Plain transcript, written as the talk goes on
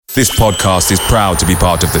This podcast is proud to be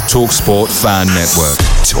part of the TalkSport Fan Network.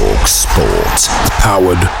 TalkSport.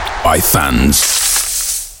 Powered by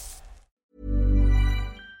fans.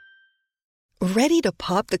 Ready to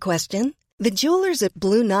pop the question? The jewelers at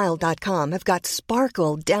BlueNile.com have got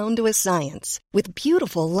sparkle down to a science with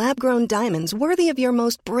beautiful lab-grown diamonds worthy of your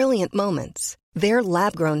most brilliant moments. Their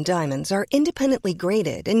lab-grown diamonds are independently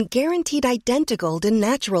graded and guaranteed identical to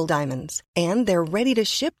natural diamonds. And they're ready to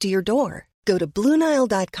ship to your door. Go to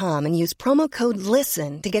BlueNile.com and use promo code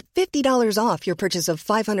LISTEN to get $50 off your purchase of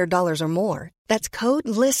 $500 or more. That's code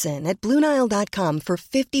LISTEN at BlueNile.com for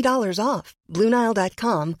 $50 off.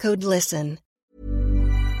 BlueNile.com, code LISTEN.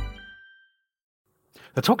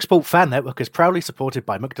 The TalkSport Fan Network is proudly supported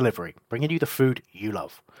by McDelivery, bringing you the food you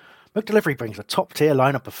love. McDelivery brings a top-tier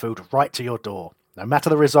lineup of food right to your door. No matter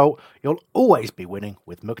the result, you'll always be winning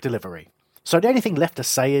with McDelivery. So the only thing left to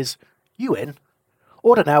say is, you in?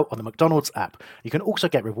 Order now on the McDonald's app. You can also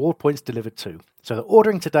get reward points delivered too, so that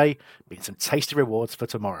ordering today means some tasty rewards for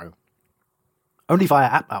tomorrow. Only via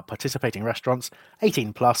app at participating restaurants,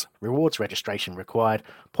 18 plus, rewards registration required,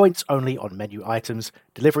 points only on menu items,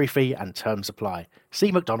 delivery fee and terms apply.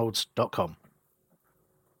 See mcdonalds.com.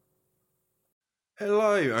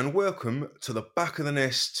 Hello and welcome to the Back of the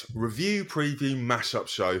Nest review preview mashup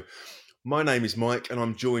show. My name is Mike and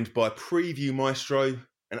I'm joined by preview maestro,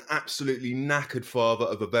 an absolutely knackered father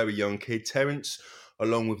of a very young kid, Terence,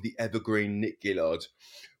 along with the evergreen Nick Gillard.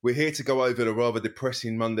 We're here to go over the rather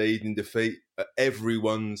depressing Monday evening defeat at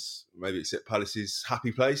everyone's, maybe except Palace's,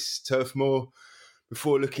 happy place, Turf Moor,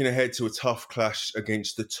 before looking ahead to a tough clash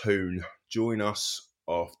against the Toon. Join us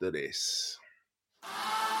after this.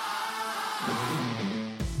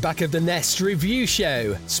 Back of the Nest review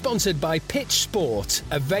show, sponsored by Pitch Sport,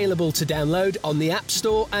 available to download on the App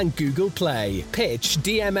Store and Google Play.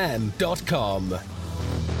 pitchdmm.com.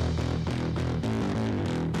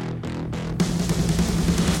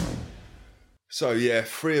 So yeah,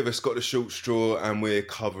 three of us got the short straw and we're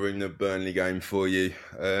covering the Burnley game for you.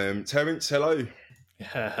 Terence, hello.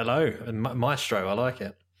 Yeah, hello. And Maestro, I like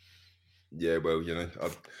it. Yeah, well, you know,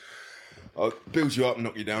 I'll build you up and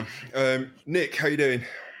knock you down. Nick, how you doing?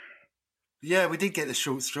 Yeah, we did get the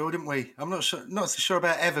short straw, didn't we? I'm not so sure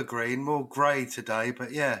about evergreen, more grey today,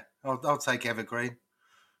 but yeah, I'll take evergreen.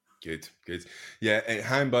 Good. Yeah,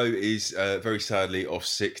 Hambo is very sadly off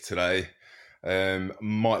sick today.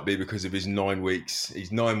 Might be because of his 9 weeks.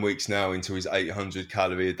 He's 9 weeks now into his 800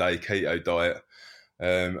 calorie a day keto diet,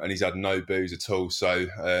 and he's had no booze at all. So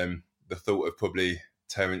the thought of probably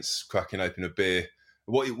Terence cracking open a beer.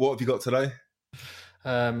 What have you got today?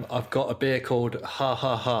 I've got a beer called Ha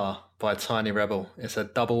Ha Ha by Tiny Rebel. It's a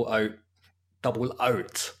double oat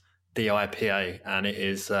DIPA, and it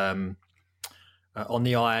is on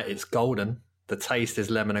the eye it's golden. The taste is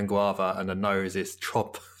lemon and guava, and the nose is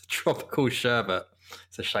tropical sherbet.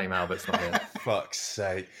 It's a shame Albert's not here. Fuck's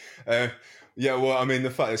sake. Yeah, well, I mean, the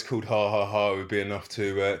fact it's called Ha Ha Ha would be enough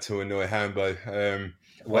to annoy Hambo.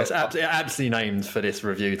 Well, it's absolutely named for this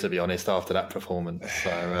review, to be honest, after that performance. So,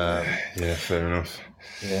 yeah, fair enough.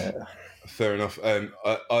 Yeah, fair enough.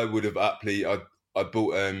 I would have aptly. I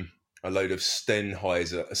bought a load of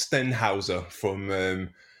Stenhauser from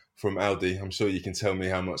Aldi. I'm sure you can tell me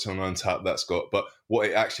how much on Untapped that's got, but what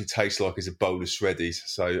it actually tastes like is a bowl of shreddies.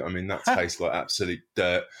 So, I mean, that tastes like absolute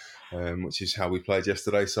dirt, which is how we played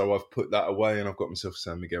yesterday. So I've put that away and I've got myself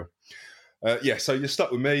San Miguel. So you're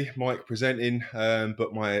stuck with me, Mike, presenting,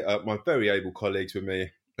 but my very able colleagues with me. I'm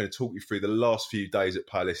going to talk you through the last few days at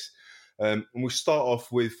Palace. And we'll start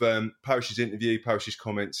off with Parish's interview, Parish's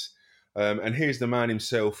comments. And here's the man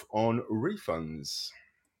himself on refunds.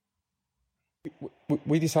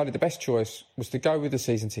 We decided the best choice was to go with the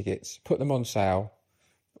season tickets, put them on sale.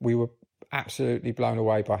 We were absolutely blown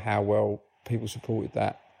away by how well people supported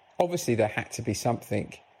that. Obviously, there had to be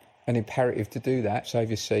something, an imperative to do that, save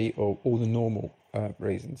your seat or all the normal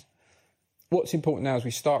reasons. What's important now is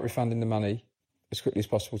we start refunding the money as quickly as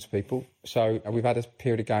possible to people. So we've had a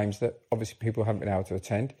period of games that obviously people haven't been able to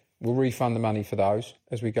attend. We'll refund the money for those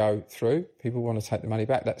as we go through. People want to take the money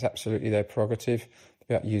back. That's absolutely their prerogative. They'll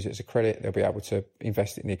be able to use it as a credit. They'll be able to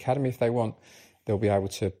invest it in the academy if they want. They'll be able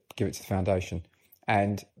to give it to the foundation.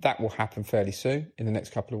 And that will happen fairly soon in the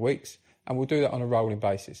next couple of weeks. And we'll do that on a rolling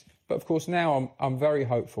basis. But of course, now I'm very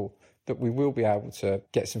hopeful that we will be able to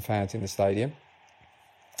get some fans in the stadium.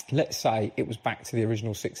 Let's say it was back to the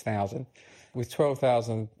original 6,000. With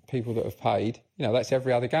 12,000 people that have paid, you know, that's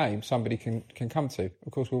every other game somebody can come to.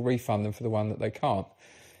 Of course, we'll refund them for the one that they can't.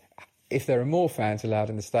 If there are more fans allowed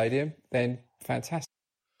in the stadium, then fantastic.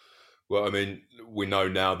 Well, I mean, we know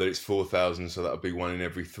now that it's 4,000, so that'll be 1 in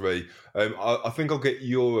every 3. I think I'll get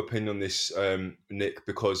your opinion on this, Nick,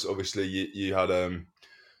 because obviously you had a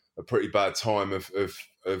pretty bad time of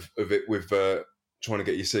it with trying to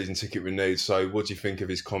get your season ticket renewed. So what do you think of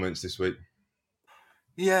his comments this week?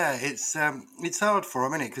 Yeah, it's hard for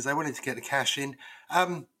them, isn't it? Because they wanted to get the cash in.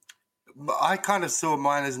 But I kind of saw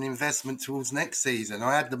mine as an investment towards next season.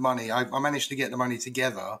 I had the money. I managed to get the money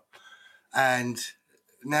together, and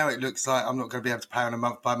now it looks like I'm not going to be able to pay on a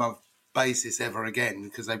month-by-month basis ever again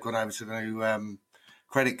because they've gone over to the new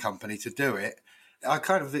credit company to do it.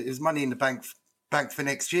 It was money in the bank for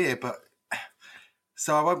next year, but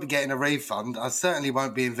so I won't be getting a refund. I certainly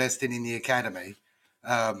won't be investing in the academy.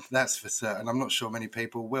 That's for certain. I'm not sure many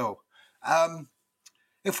people will.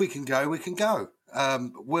 If we can go, we can go.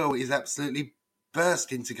 Will is absolutely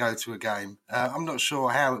bursting to go to a game. I'm not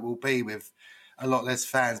sure how it will be with a lot less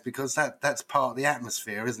fans because that's part of the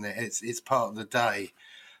atmosphere, isn't it? It's part of the day.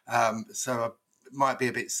 So it might be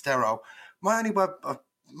a bit sterile. My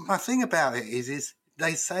thing about it is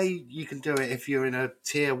they say you can do it if you're in a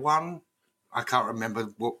tier 1. I can't remember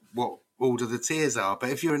what order the tiers are, but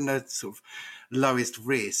if you're in the sort of lowest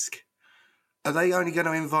risk, are they only going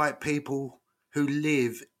to invite people who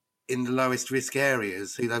live in the lowest risk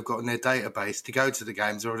areas who they've got in their database to go to the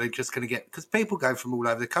games, or are they just going to get... Because people go from all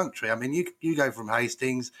over the country. I mean, you go from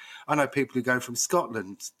Hastings. I know people who go from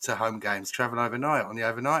Scotland to home games, travel overnight on the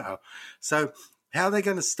overnighter. So how are they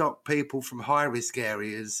going to stop people from high-risk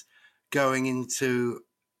areas going into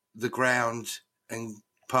the ground and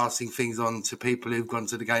passing things on to people who've gone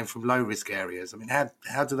to the game from low-risk areas? I mean,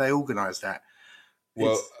 how do they organise that?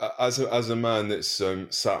 Well, as a man that's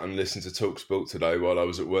sat and listened to TalkSport today while I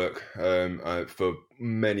was at work for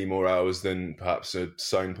many more hours than perhaps a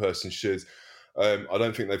sane person should, I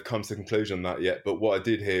don't think they've come to the conclusion on that yet. But what I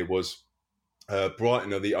did hear was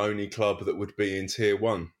Brighton are the only club that would be in Tier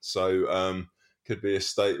 1. So could be a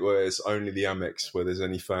state where it's only the Amex where there's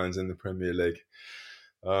any fans in the Premier League.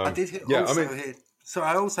 I did hear,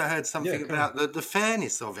 I also heard something about the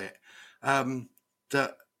fairness of it,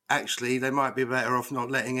 that actually they might be better off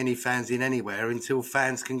not letting any fans in anywhere until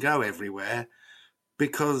fans can go everywhere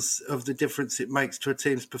because of the difference it makes to a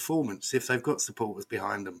team's performance if they've got supporters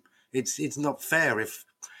behind them. It's not fair if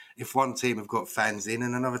one team have got fans in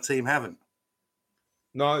and another team haven't.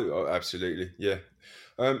 No, absolutely, yeah.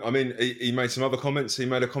 I mean, he made some other comments. He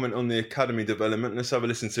made a comment on the academy development. Let's have a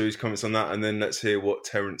listen to his comments on that, and then let's hear what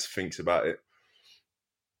Terence thinks about it.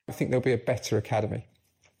 I think there'll be a better academy,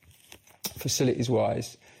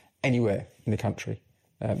 facilities-wise, anywhere in the country.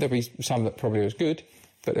 There'll be some that probably are as good,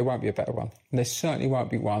 but there won't be a better one. And there certainly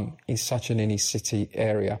won't be one in such an inner city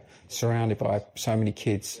area, surrounded by so many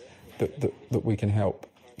kids that we can help.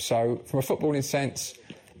 So from a footballing sense,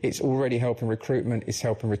 it's already helping recruitment, it's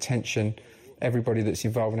helping retention. Everybody that's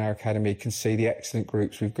involved in our academy can see the excellent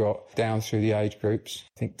groups we've got down through the age groups.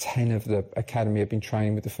 I think 10 of the academy have been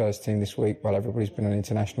training with the first team this week while everybody's been on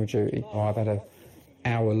international duty. I've had an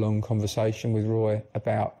hour-long conversation with Roy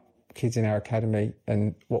about kids in our academy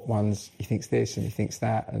and what ones he thinks this and he thinks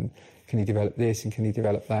that, and can he develop this and can he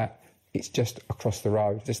develop that. It's just across the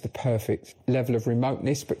road, just the perfect level of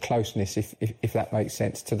remoteness but closeness, if that makes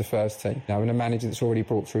sense, to the first team. Now, and a manager that's already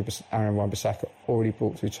brought through Aaron Wan-Bissaka, already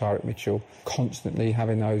brought through Tyrick Mitchell, constantly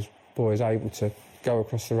having those boys able to go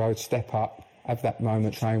across the road, step up, have that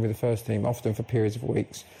moment training with the first team, often for periods of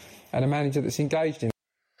weeks, and a manager that's engaged in.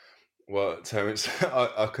 Well, Terence,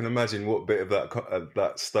 I can imagine what bit of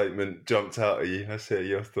that statement jumped out at you. Let's hear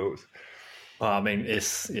your thoughts. Well, I mean,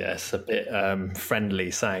 it's a bit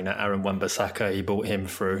friendly saying that Aaron Wan-Bissaka, he brought him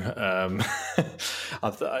through. I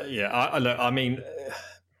mean,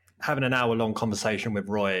 having an hour-long conversation with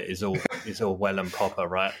Roy is all well and proper,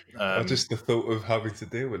 right? I just the thought of having to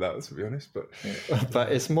deal with that, to be honest.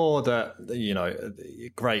 But it's more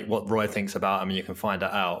that, great what Roy thinks about him, and you can find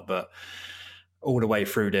that out. But all the way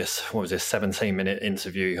through this, 17-minute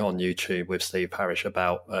interview on YouTube with Steve Parish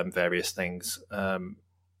about various things,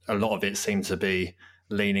 a lot of it seemed to be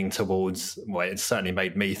leaning towards, well, it certainly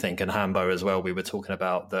made me think, and Hambo as well, we were talking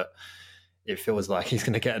about that it feels like he's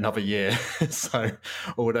going to get another year. So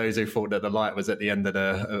all those who thought that the light was at the end of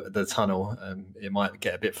the tunnel, it might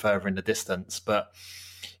get a bit further in the distance. But,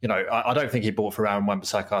 I don't think he bought for Aaron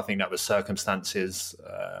Wan-Bissaka. I think that was circumstances.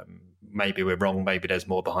 Maybe we're wrong. Maybe there's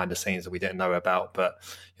more behind the scenes that we didn't know about. But,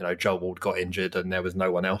 Joel Ward got injured and there was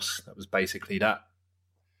no one else. That was basically that.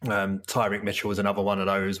 Tyrick Mitchell was another one of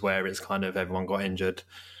those where it's kind of everyone got injured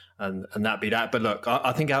and that be that. But look,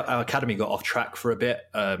 I think our academy got off track for a bit.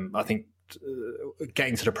 I think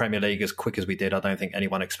getting to the Premier League as quick as we did, I don't think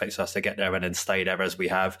anyone expects us to get there and then stay there as we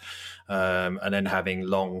have, and then having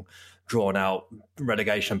long drawn out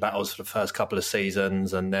relegation battles for the first couple of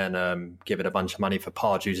seasons, and then given a bunch of money for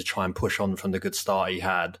Pardew to try and push on from the good start he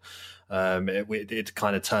had. It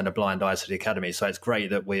kind of turned a blind eye to the academy. So it's great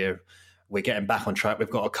that we're getting back on track. We've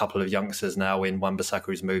got a couple of youngsters now in Wan-Bissaka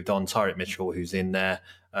who's moved on, Tyreek Mitchell who's in there.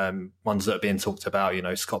 Ones that are being talked about,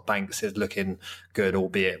 Scott Banks is looking good,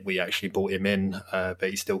 albeit we actually brought him in, but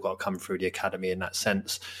he's still got to come through the academy in that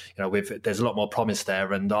sense. There's a lot more promise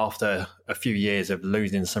there. And after a few years of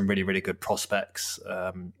losing some really, really good prospects,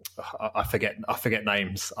 I forget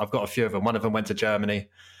names. I've got a few of them. One of them went to Germany.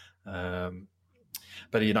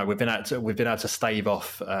 But we've been able to stave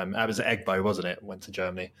off. That was Egbo, wasn't it? Went to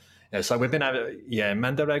Germany. Yeah, so we've been able. Yeah,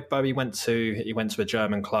 Mandel Egbo. He went to a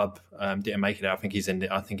German club. Didn't make it out. I think he's in the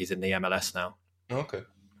MLS now. Okay.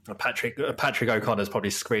 Patrick O'Connor's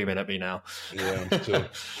probably screaming at me now. Yeah, I'm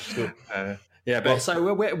sure. Yeah, but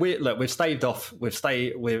so we've staved off.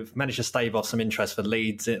 We've managed to stave off some interest from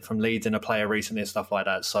Leeds in a player recently and stuff like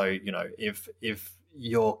that. So if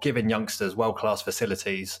you're giving youngsters world-class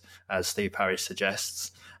facilities, as Steve Parish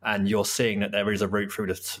suggests, and you're seeing that there is a route through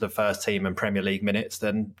to the first team and Premier League minutes,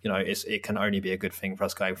 then it can only be a good thing for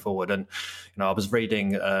us going forward. And I was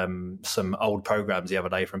reading some old programs the other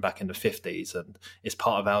day from back in the 50s, and it's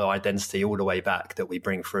part of our identity all the way back that we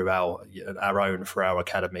bring through our own for our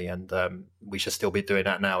academy, and we should still be doing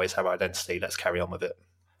that now. It's our identity. Let's carry on with it.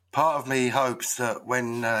 Part of me hopes that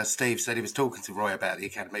when Steve said he was talking to Roy about the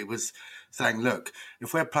academy was saying, look,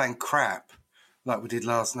 if we're playing crap like we did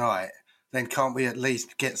last night, then can't we at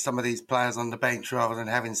least get some of these players on the bench rather than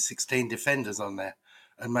having 16 defenders on there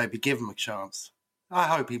and maybe give them a chance? I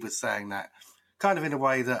hope he was saying that. Kind of in a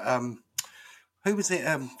way that, who was it?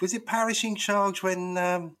 Was it Parish in charge when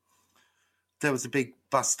there was a big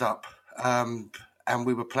bust-up and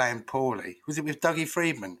we were playing poorly? Was it with Dougie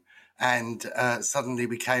Freedman? And suddenly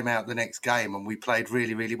we came out the next game and we played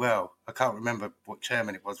really, really well. I can't remember what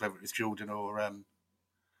chairman it was, whether it was Jordan or...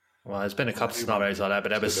 well, there's been a couple of scenarios like that, but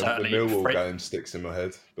there was certainly... The Millwall game sticks in my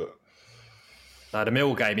head, but... the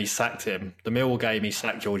Millwall game, he sacked him. The Millwall game, he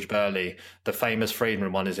sacked George Burley. The famous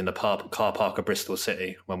Freedman one is in the car park of Bristol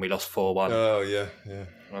City when we lost 4-1. Oh, yeah.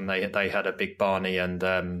 And they had a big Barney and,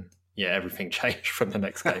 everything changed from the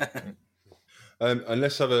next game. And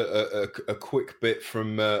let's have a quick bit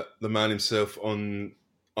from the man himself on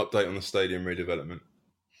update on the stadium redevelopment.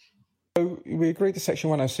 So we agreed to Section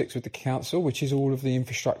 106 with the council, which is all of the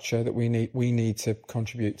infrastructure that we need to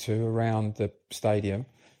contribute to around the stadium.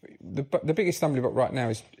 The biggest stumbling block right now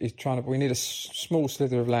is we need a small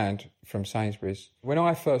slither of land from Sainsbury's. When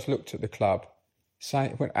I first looked at the club,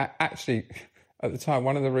 actually at the time,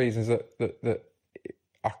 one of the reasons that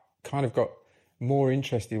I kind of got more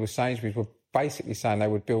interested was Sainsbury's were basically saying they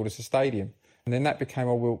would build us a stadium. And then that became,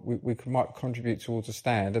 we might contribute towards a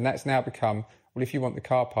stand. And that's now become, well, if you want the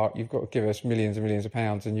car park, you've got to give us millions and millions of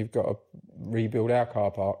pounds and you've got to rebuild our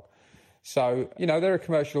car park. So, they're a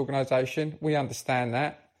commercial organisation. We understand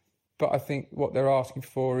that. But I think what they're asking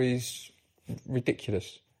for is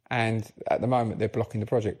ridiculous. And at the moment, they're blocking the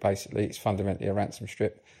project, basically. It's fundamentally a ransom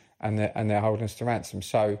strip and they're holding us to ransom.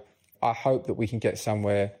 So I hope that we can get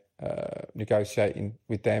somewhere negotiating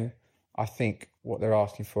with them. I think what they're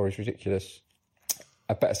asking for is ridiculous.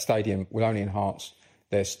 A better stadium will only enhance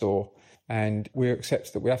their store, and we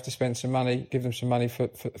accept that we have to spend some money, give them some money for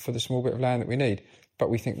the small bit of land that we need. But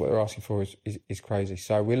we think what they're asking for is crazy.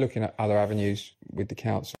 So we're looking at other avenues with the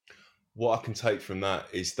council. What I can take from that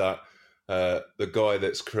is that the guy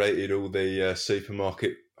that's created all the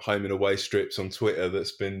supermarket home and away strips on Twitter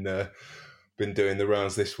that's been doing the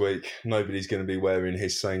rounds this week, nobody's going to be wearing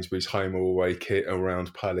his Sainsbury's home or away kit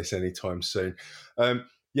around Palace anytime soon.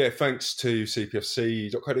 Thanks to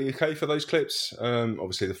cpfc.co.uk for those clips.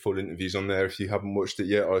 Obviously, the full interview's on there. If you haven't watched it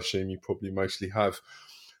yet, I assume you probably mostly have.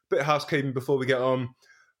 Bit of housekeeping before we get on.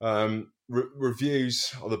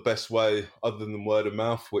 Reviews are the best way, other than word of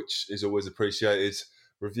mouth, which is always appreciated.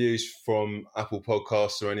 Reviews from Apple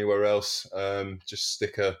Podcasts or anywhere else, just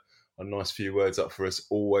stick a nice few words up for us.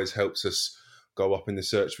 Always helps us go up in the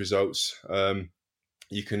search results.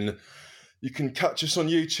 You can catch us on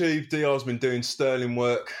YouTube. DR's been doing sterling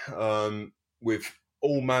work with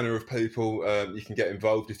all manner of people. You can get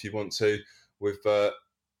involved if you want to with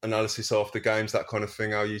analysis after games, that kind of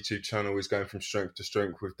thing. Our YouTube channel is going from strength to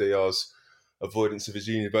strength with DR's avoidance of his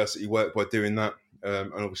university work by doing that.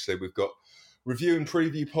 And obviously we've got review and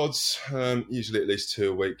preview pods, usually at least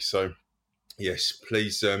 2 a week. So yes,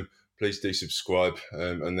 please do subscribe,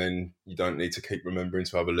 and then you don't need to keep remembering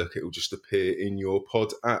to have a look. It will just appear in your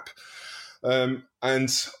pod app.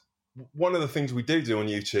 And one of the things we do on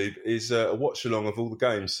YouTube is a watch along of all the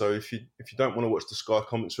games. So if you don't want to watch the Sky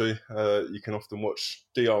commentary, you can often watch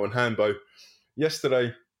DR and Hambo.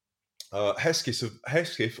 Yesterday, Hesketh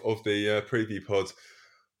of the preview pod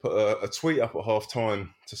put a tweet up at half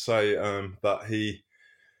time to say that he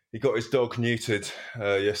got his dog neutered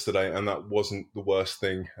yesterday, and that wasn't the worst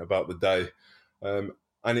thing about the day.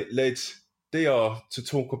 And it led DR to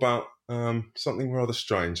talk about something rather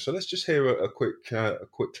strange. So let's just hear a quick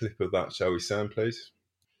clip of that, shall we, Sam, please?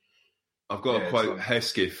 I've got a quote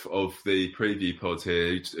Hesketh of the preview pod here,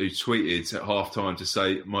 who tweeted at half-time to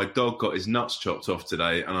say, "My dog got his nuts chopped off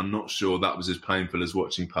today, and I'm not sure that was as painful as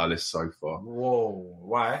watching Palace so far." Whoa,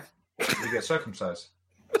 why? Did you get circumcised?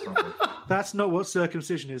 That's not what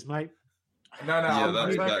circumcision is, mate. No,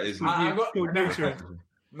 that is. I'm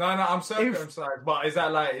circumcised, but is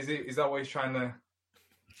that like, is that what he's trying to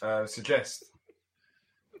suggest?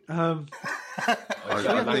 We'll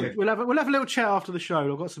have a little chat after the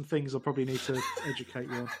show. I've got some things I probably need to educate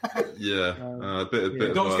you on. Yeah, a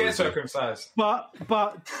bit. Dogs get circumcised, but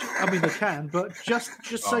I mean they can. But just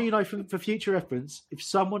so you know, for future reference, if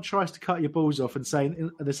someone tries to cut your balls off and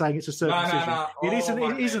they're saying it's a circumcision,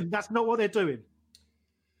 it isn't. That's not what they're doing.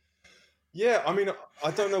 Yeah, I mean,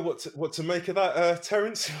 I don't know what to make of that,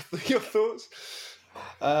 Terence. Your thoughts?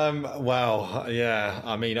 Well, yeah.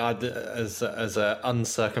 I mean, as an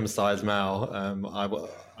uncircumcised male,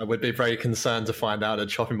 I would be very concerned to find out that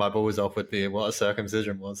chopping my balls off would be what a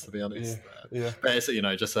circumcision was, to be honest. Yeah. But it's,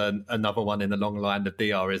 just another one in the long line of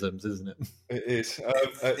DR-isms, isn't it? It is.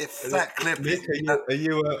 If that clip Nick, are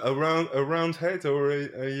you a round head, or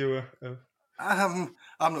are you a... I'm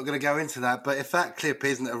not going to go into that, but if that clip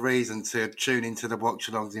isn't a reason to tune into the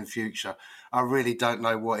watch-alongs in future, I really don't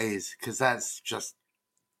know what is, because that's just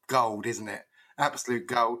gold, isn't it? Absolute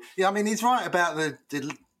gold. Yeah, I mean, he's right about the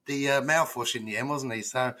mouthwash in the end, wasn't he?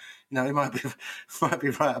 So, he might be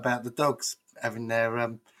right about the dogs having their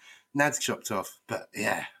nads chopped off. But,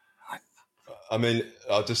 yeah. I mean,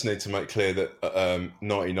 I just need to make clear that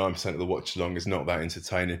 99% of the watch-along is not that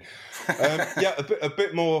entertaining. A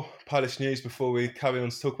bit more Palace news before we carry on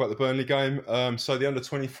to talk about the Burnley game. So the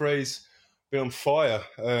under-23s been on fire.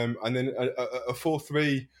 And then a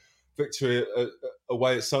 4-3 victory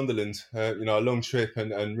away at Sunderland. A long trip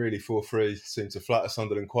and really 4-3 seemed to flatter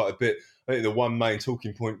Sunderland quite a bit. I think the one main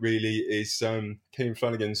talking point really is Keane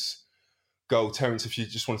Flanagan's goal. Terence, if you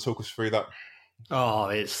just want to talk us through that. Oh,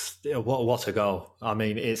 it's what a goal! I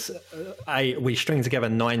mean, we string together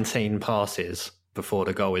 19 passes before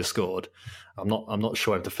the goal is scored. I'm not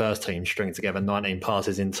sure if the first team string together 19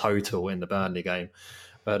 passes in total in the Burnley game,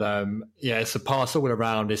 but it's a pass all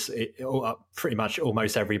around. Pretty much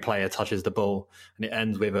almost every player touches the ball, and it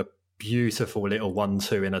ends with a beautiful little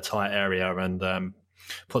 1-2 in a tight area, and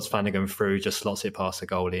puts Flanagan through, just slots it past the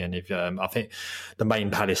goalie. And I think the main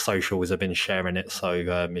Palace socials have been sharing it, so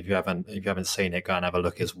if you haven't seen it, go and have a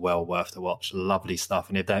look. It's well worth the watch. Lovely stuff.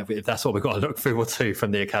 And if that's what we've got to look forward to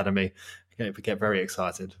from the academy, we get very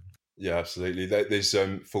excited. Yeah, absolutely. There's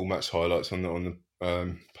full match highlights on the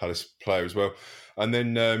Palace player as well, and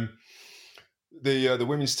then the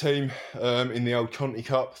women's team in the old Conti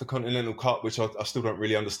Cup, the Continental Cup, which I still don't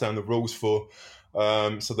really understand the rules for.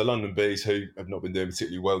 So the London Bees, who have not been doing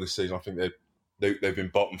particularly well this season, I think they've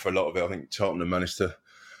been bottom for a lot of it. I think Charlton have managed to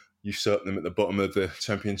usurp them at the bottom of the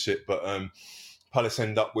Championship, but Palace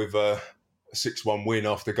end up with a 6-1 win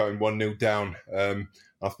after going 1-0 down.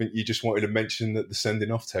 I think you just wanted to mention that the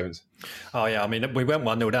sending off, Terence. Oh yeah, I mean, we went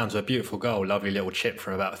 1-0 down to a beautiful goal, lovely little chip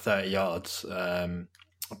from about 30 yards.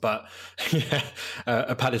 But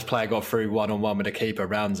a Palace player got through one-on-one with a keeper,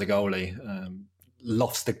 rounds the goalie,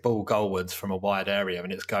 lofts the ball goalwards from a wide area,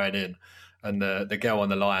 and it's going in. And the girl on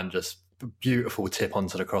the line, just beautiful tip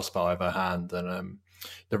onto the crossbar with her hand. And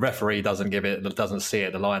the referee doesn't see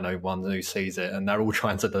it. The line one who sees it, and they're all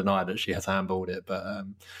trying to deny that she has handballed it. But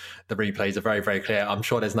the replays are very, very clear. I'm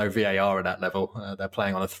sure there's no VAR at that level. They're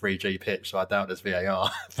playing on a 3G pitch, so I doubt there's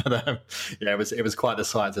VAR. But it was quite the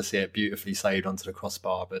sight to see it beautifully saved onto the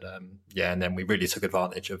crossbar. But and then we really took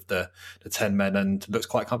advantage of the 10 men and looks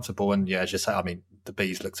quite comfortable. And as you say, I mean, the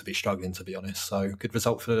Bees look to be struggling, to be honest. So good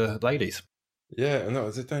result for the ladies. Yeah,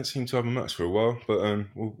 and they don't seem to have a match for a while, but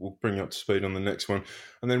we'll bring you up to speed on the next one.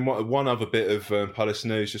 And then one other bit of Palace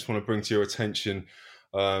news, just want to bring to your attention,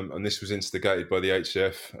 and this was instigated by the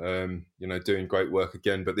HF, doing great work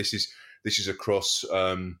again, but this is across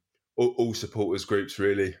all supporters groups,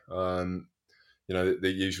 really. The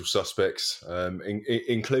usual suspects,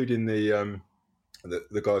 including the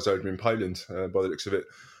guys over in Poland, by the looks of it.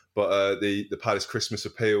 But the Palace Christmas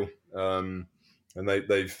appeal, and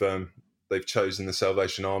they've they've chosen the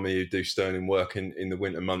Salvation Army, who do sterling work in the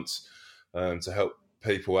winter months to help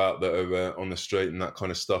people out that are on the street and that kind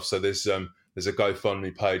of stuff. So there's a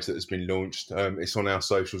GoFundMe page that has been launched. It's on our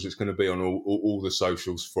socials. It's going to be on all the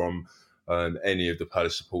socials from any of the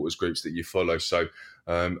Palace supporters groups that you follow. So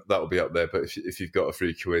that'll be up there. But if you've got a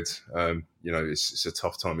few quid, it's a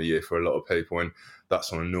tough time of year for a lot of people, and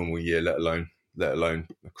that's on a normal year, let alone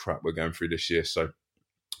the crap we're going through this year. So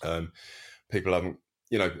people haven't,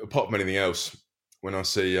 apart from anything else, when I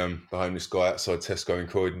see the homeless guy outside Tesco in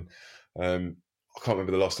Croydon, I can't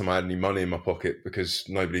remember the last time I had any money in my pocket because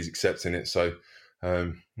nobody's accepting it. So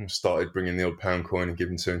I started bringing the odd pound coin and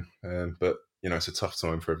giving to him. But it's a tough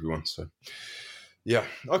time for everyone. So yeah,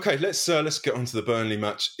 okay. Let's get on to the Burnley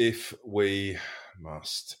match if we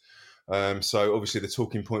must. So obviously the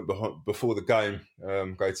talking point before the game,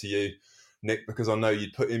 go to you, Nick, because I know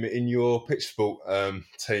you'd put him in your pitch sport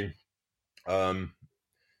team.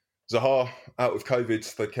 Zaha out with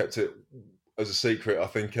COVID. They kept it as a secret. I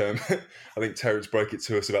think Terence broke it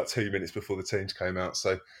to us about 2 minutes before the teams came out.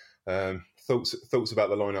 So thoughts about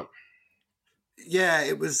the lineup? Yeah,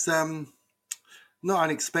 it was not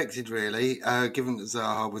unexpected, really, given that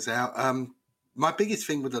Zaha was out. My biggest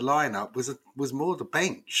thing with the lineup was more the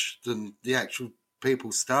bench than the actual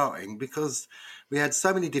people starting, because we had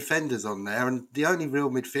so many defenders on there, and the only real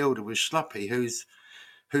midfielder was Schluppy,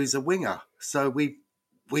 who's a winger. So we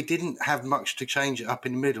didn't have much to change it up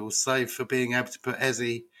in the middle, save for being able to put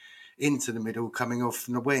Eze into the middle, coming off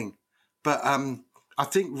from the wing. But I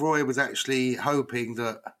think Roy was actually hoping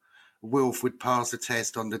that Wilf would pass the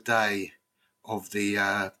test on the day of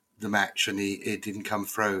the match, and it didn't come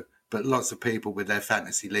through. But lots of people with their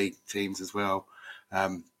fantasy league teams as well.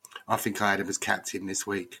 I think I had him as captain this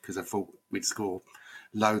week because I thought we'd score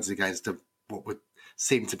loads against what would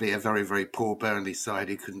seem to be a very, very poor Burnley side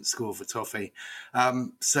who couldn't score for toffee.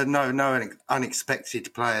 So no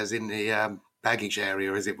unexpected players in the baggage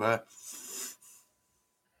area, as it were.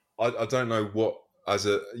 I don't know what,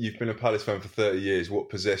 you've been a Palace fan for 30 years, what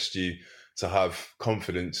possessed you to have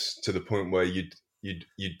confidence to the point where you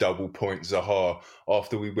double point Zaha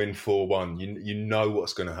after we win 4-1. You know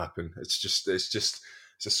what's going to happen. It's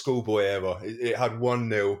a schoolboy error. It had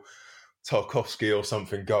 1-0 Tarkowski or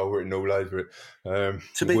something goal written all over it.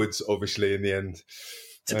 Woods obviously in the end.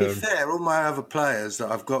 To be fair, all my other players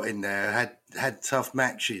that I've got in there had tough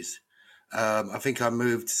matches. I think I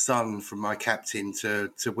moved Son from my captain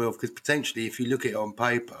to Wilf, because potentially, if you look at it on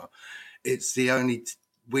paper, it's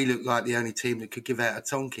we look like the only team that could give out a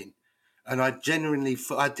Tonkin. And I genuinely,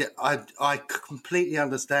 I completely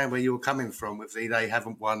understand where you're coming from with they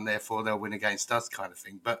haven't won, therefore they'll win against us kind of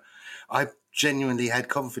thing. But I genuinely had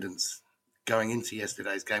confidence going into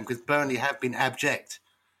yesterday's game because Burnley have been abject.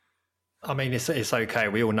 I mean, it's okay.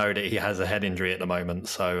 We all know that he has a head injury at the moment.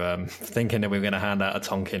 So thinking that we're going to hand out a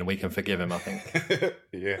Tonkin, we can forgive him, I think.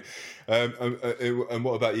 Yeah. And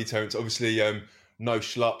what about you, Terence? Obviously, no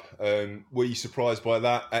Schlupp. Were you surprised by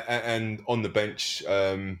that? And on the bench,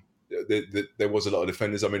 there was a lot of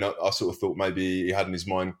defenders. I mean, I sort of thought maybe he had in his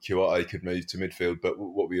mind Kouyaté could move to midfield, but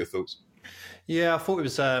what were your thoughts? Yeah, I thought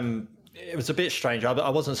it was a bit strange. I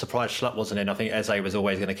wasn't surprised Schlupp wasn't in. I think Eze was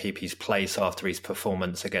always going to keep his place after his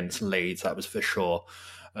performance against Leeds, that was for sure.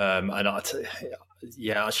 I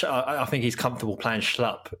think he's comfortable playing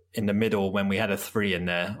Schlupp in the middle when we had a 3 in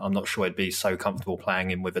there. I'm not sure he'd be so comfortable playing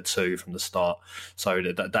him with a 2 from the start. So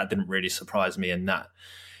that didn't really surprise me in that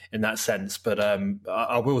sense. But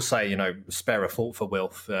I will say, spare a thought for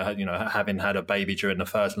Wilf. Having had a baby during the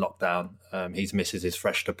first lockdown, his missus is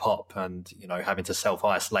fresh to pop, and having to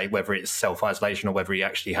self-isolate, whether it's self-isolation or whether he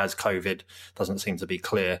actually has COVID, doesn't seem to be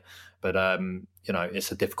clear. But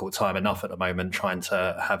it's a difficult time enough at the moment trying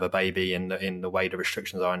to have a baby in the way the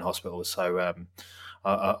restrictions are in hospitals. So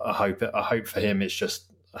I hope for him it's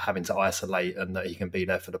just having to isolate and that he can be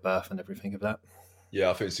there for the birth and everything of that. Yeah,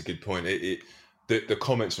 I think it's a good point. The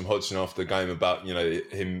comments from Hodgson after the game about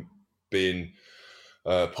him being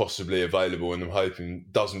possibly available and I'm hoping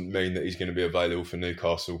doesn't mean that he's going to be available for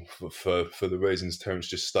Newcastle for the reasons Terence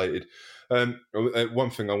just stated. One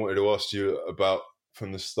thing I wanted to ask you about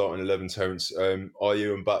from the starting 11, Terence, are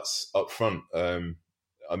you and Bats up front?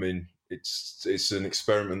 I mean, it's an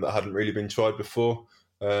experiment that hadn't really been tried before.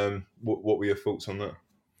 What were your thoughts on that?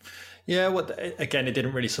 Yeah, again, it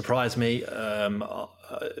didn't really surprise me.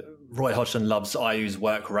 Roy Hodgson loves Ayew's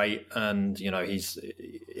work rate, and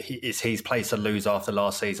it's his place to lose after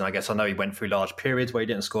last season. I guess I know he went through large periods where he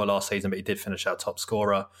didn't score last season, but he did finish our top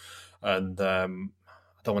scorer. And I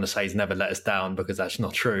don't want to say he's never let us down because that's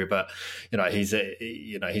not true. But he's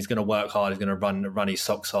going to work hard. He's going to run his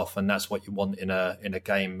socks off, and that's what you want in a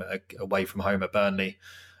game away from home at Burnley.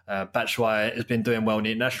 Batshuayi has been doing well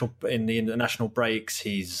in the international breaks.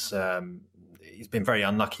 He's been very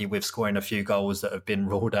unlucky with scoring a few goals that have been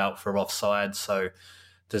ruled out for offside, so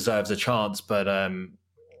deserves a chance. But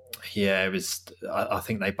it was. I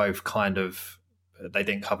think they both they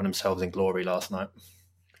didn't cover themselves in glory last night.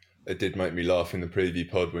 It did make me laugh in the preview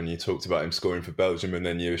pod when you talked about him scoring for Belgium and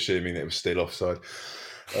then you assuming that it was still offside.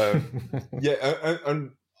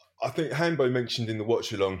 And I think Hambo mentioned in the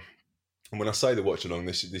watch along, and when I say the watch along,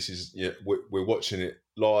 this is we're watching it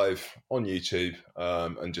live on YouTube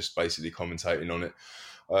and just basically commentating on it.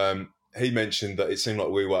 He mentioned that it seemed like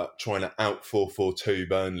we were trying to out 4-4-2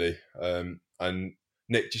 Burnley, and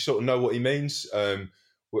Nick, do you sort of know what he means?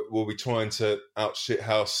 Were we trying to out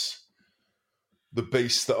shithouse the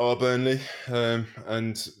beasts that are Burnley?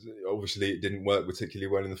 And obviously it didn't work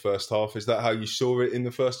particularly well in the first half. Is that how you saw it in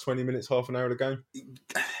the first 20 minutes, half an hour of the game?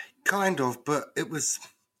 Kind of, but it was...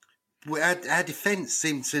 Our defence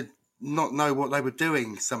seemed to not know what they were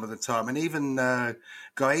doing some of the time. And even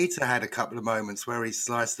Guaita had a couple of moments where he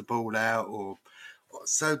sliced the ball out.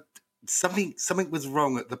 So something was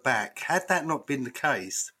wrong at the back. Had that not been the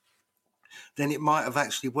case, then it might have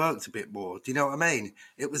actually worked a bit more. Do you know what I mean?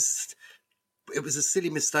 It was a silly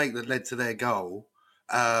mistake that led to their goal.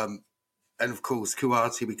 And of course,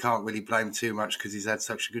 Kouyaté, we can't really blame too much because he's had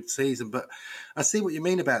such a good season. But I see what you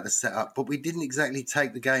mean about the setup, but we didn't exactly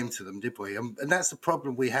take the game to them, did we? And that's the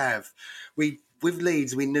problem we have. With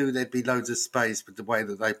Leeds, we knew there'd be loads of space with the way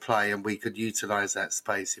that they play, and we could utilise that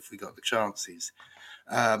space if we got the chances.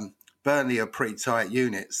 Burnley are a pretty tight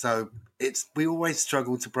unit, so we always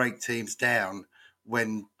struggle to break teams down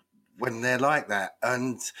when they're like that.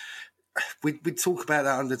 And we talk about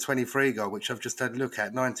that under 23 goal, which I've just had a look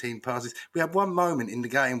at, 19 passes. We had one moment in the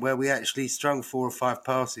game where we actually strung 4 or 5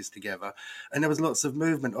 passes together, and there was lots of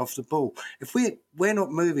movement off the ball. If we're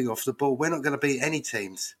not moving off the ball, we're not going to beat any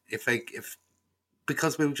teams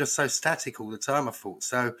because we were just so static all the time, I thought.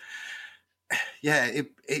 So, yeah,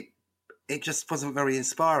 it just wasn't very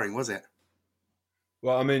inspiring, was it?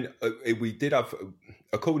 Well, I mean, we did have,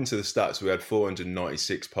 according to the stats, we had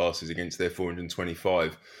 496 passes against their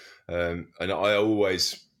 425. And I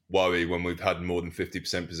always worry when we've had more than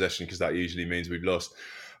 50% possession because that usually means we've lost.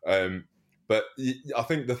 But I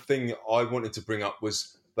think the thing I wanted to bring up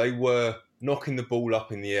was they were knocking the ball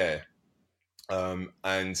up in the air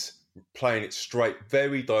and playing it straight,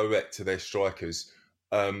 very direct to their strikers,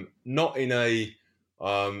 not in a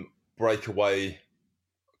breakaway,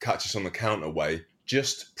 catch us on the counter way,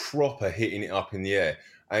 just proper hitting it up in the air.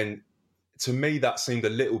 And to me, that seemed a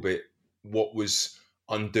little bit what was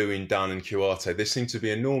undoing Dan and Kouyaté. There seemed to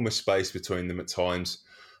be enormous space between them at times,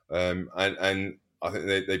 and I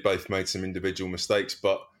think they both made some individual mistakes.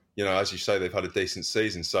 But you know, as you say, they've had a decent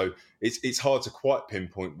season, so it's hard to quite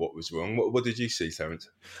pinpoint what was wrong. What did you see, Terence?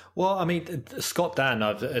 Well, I mean, Scott Dann,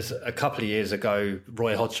 a couple of years ago,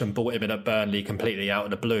 Roy Hodgson brought him in at Burnley completely out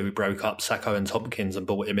of the blue. He broke up Sakho and Tompkins and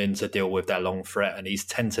brought him in to deal with their long threat, and he's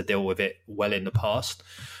tended to deal with it well in the past.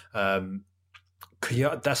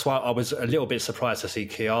 That's why I was a little bit surprised to see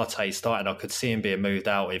Kouyaté starting. I could see him being moved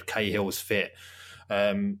out if Cahill's fit,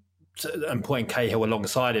 and putting Cahill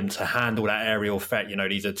alongside him to handle that aerial threat. You know,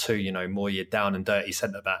 these are two, more your down and dirty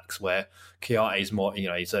centre backs. Where Kouyaté's more,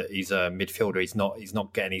 he's a midfielder. He's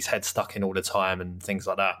not getting his head stuck in all the time and things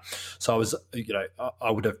like that. So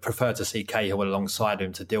I would have preferred to see Cahill alongside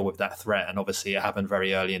him to deal with that threat. And obviously, it happened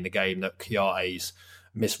very early in the game that Kouyaté's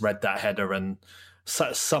misread that header and.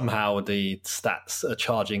 So somehow the stats are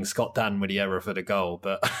charging Scott Dann with the error for the goal,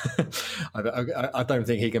 but I don't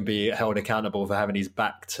think he can be held accountable for having his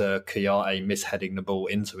back to Kouyaté misheading the ball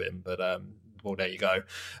into him. But well, there you go.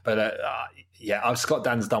 But Scott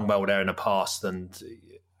Dann's done well there in the past, and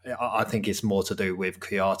I think it's more to do with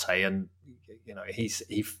Kouyaté, and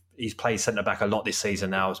he's played centre back a lot this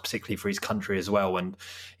season now, particularly for his country as well, and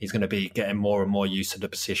he's going to be getting more and more used to the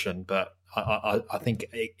position. But I think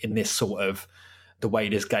in this sort of the way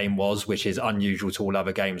this game was, which is unusual to all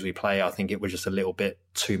other games we play, I think it was just a little bit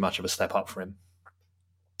too much of a step up for him.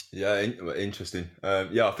 Yeah, interesting. I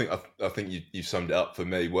think you summed it up for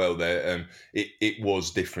me well there. It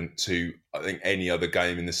was different to, I think, any other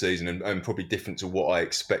game in the season, and probably different to what I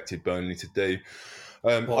expected Burnley to do.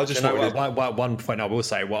 One point I will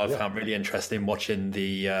say, what I found really interesting watching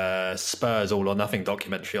the Spurs All or Nothing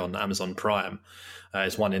documentary on Amazon Prime.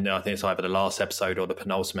 It's one in, I think it's either the last episode or the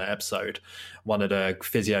penultimate episode. One of the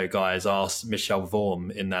physio guys asked Michel Vorm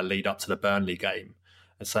in their lead up to the Burnley game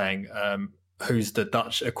and saying, who's the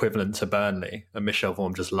Dutch equivalent to Burnley? And Michel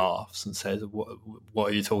Vorm just laughs and says, what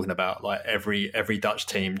are you talking about? Like every Dutch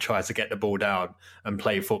team tries to get the ball down and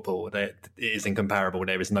play football. It is incomparable.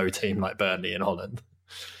 There is no team like Burnley in Holland.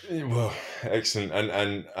 Well, excellent.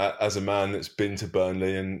 And as a man that's been to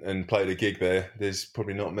Burnley and played a gig there, there's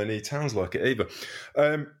probably not many towns like it either.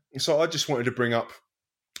 So I just wanted to bring up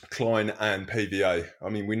Klein and PVA. I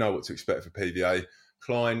mean, we know what to expect for PVA.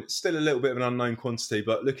 Klein, still a little bit of an unknown quantity,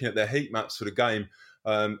 but looking at their heat maps for the game,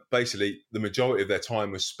 basically the majority of their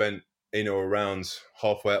time was spent in or around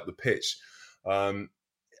halfway up the pitch.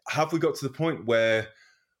 Have we got to the point where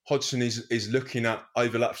Hodgson is looking at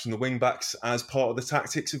overlaps from the wing backs as part of the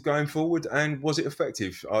tactics of going forward? And was it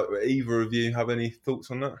effective? Either of you have any thoughts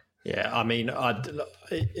on that? Yeah, I mean,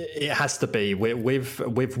 it has to be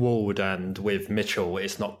with Ward and with Mitchell.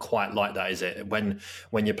 It's not quite like that, is it? When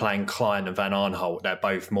you're playing Klein and Van Aanholt, they're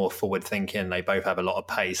both more forward thinking. They both have a lot of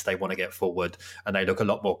pace. They want to get forward, and they look a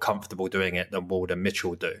lot more comfortable doing it than Ward and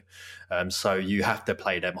Mitchell do. So you have to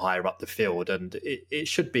play them higher up the field, and it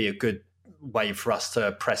should be a good way for us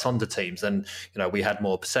to press onto teams. And we had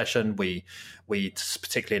more possession. We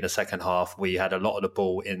particularly in the second half, we had a lot of the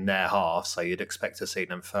ball in their half, so you'd expect to see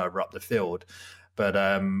them further up the field. But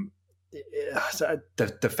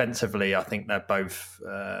defensively, I think they're both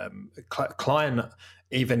Klein,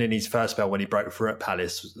 even in his first spell when he broke through at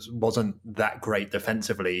Palace, wasn't that great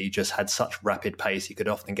defensively. He just had such rapid pace, he could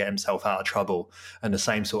often get himself out of trouble. And the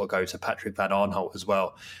same sort of goes to Patrick Van Aanholt as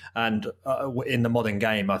well. And in the modern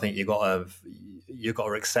game, I think you've got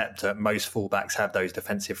to accept that most fullbacks have those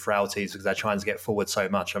defensive frailties because they're trying to get forward so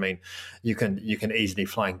much. I mean, you can easily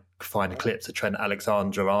find clips of Trent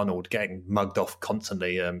Alexander-Arnold getting mugged off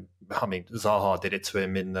constantly. I mean, Zaha did it to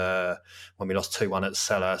him when we lost 2-1 at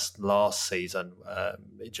Selhurst last season.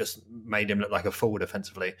 It just made him look like a fool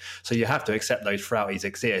defensively. So you have to accept those frailties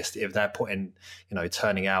exist if they're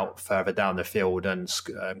turning out further down the field and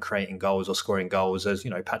creating goals or scoring goals, as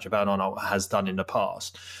Patrick Van Aanholt has done in the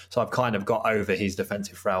past. So I've kind of got over his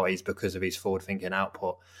defensive frailties because of his forward-thinking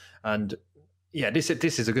output. And yeah, this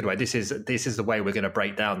is a good way. This is the way we're going to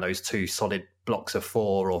break down those two solid blocks of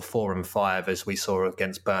 4 or 4 and 5, as we saw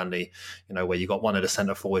against Burnley. Where you got one of the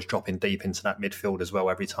centre forwards dropping deep into that midfield as well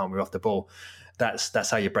every time we're off the ball. That's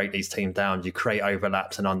how you break these teams down. You create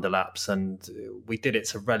overlaps and underlaps, and we did it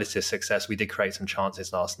to relative success. We did create some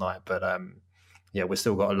chances last night, but we've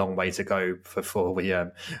still got a long way to go before we're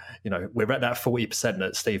at that 40%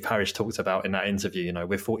 that Steve Parish talked about in that interview.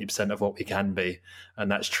 We're 40% of what we can be, and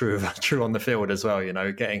that's true on the field as well.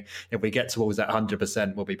 If we get towards that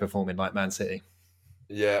 100%, we'll be performing like Man City.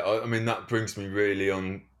 Yeah, I mean that brings me really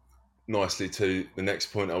on nicely to the next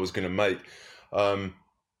point I was going to make,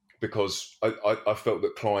 because I felt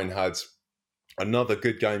that Klein had another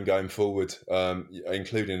good game going forward,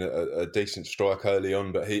 including a decent strike early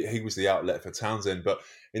on, but he was the outlet for Townsend. But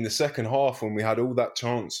in the second half, when we had all that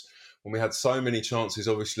chance, when we had so many chances,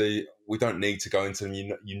 obviously we don't need to go into them.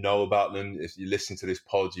 You know about them. If you listen to this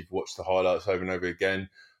pod, you've watched the highlights over and over again.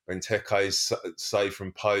 Benteke's save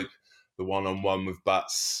from Pope, the one-on-one with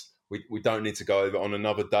Bats. We don't need to go over on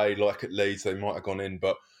another day like at Leeds. They might have gone in,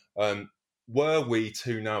 but were we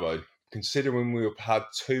too narrow? Considering we had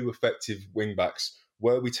 2 effective wing-backs,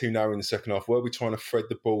 were we too narrow in the second half? Were we trying to thread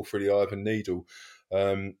the ball through the eye of a needle?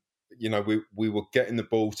 We were getting the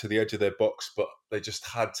ball to the edge of their box, but they just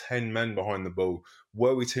had 10 men behind the ball.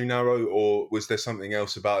 Were we too narrow, or was there something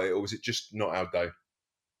else about it, or was it just not our day?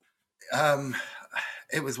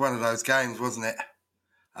 It was one of those games, wasn't it,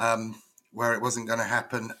 where it wasn't going to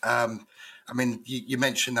happen. I mean, you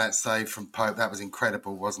mentioned that save from Pope. That was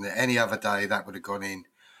incredible, wasn't it? Any other day, that would have gone in.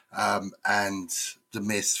 And the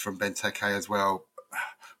miss from Benteke as well.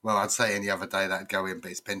 Well, I'd say any other day that'd go in,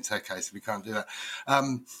 but it's Benteke, so we can't do that.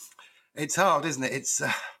 It's hard, isn't it?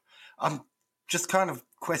 I'm just kind of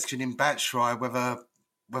questioning Batshuayi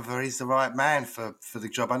whether he's the right man for the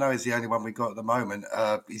job. I know he's the only one we got at the moment.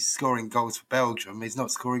 He's scoring goals for Belgium. He's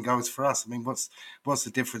not scoring goals for us. I mean, what's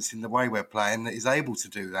the difference in the way we're playing that he's able to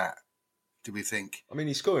do that? Do we think? I mean,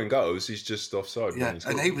 he's scoring goals. He's just offside. Yeah,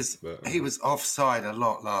 and he was offside a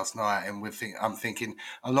lot last night, and I'm thinking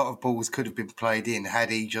a lot of balls could have been played in had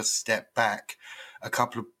he just stepped back a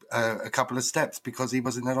couple of steps, because he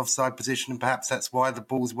was in an offside position, and perhaps that's why the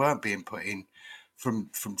balls weren't being put in from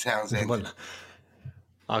Townsend. Well,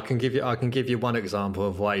 I can give you one example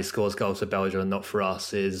of why he scores goals for Belgium and not for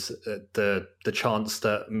us is the chance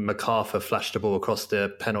that MacArthur flashed the ball across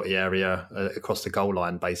the penalty area, across the goal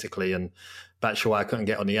line, basically, and Batshuayi couldn't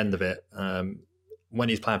get on the end of it. When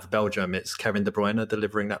he's playing for Belgium, it's Kevin De Bruyne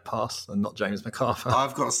delivering that pass and not James MacArthur.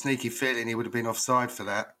 I've got a sneaky feeling he would have been offside for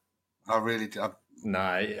that. I really do.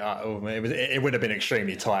 No, it would have been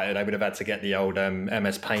extremely tight. They would have had to get the old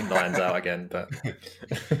MS Paint lines out again. But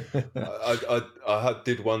I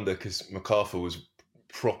did wonder, because MacArthur was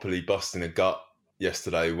properly busting a gut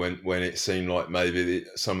yesterday when it seemed like maybe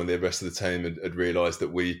some of the rest of the team had realised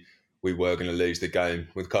that we were going to lose the game.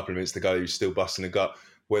 With a couple of minutes to go, he was still busting a gut.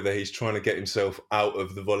 Whether he's trying to get himself out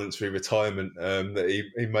of the voluntary retirement that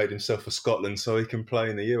he made himself for Scotland so he can play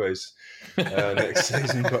in the Euros next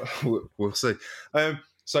season, but we'll see.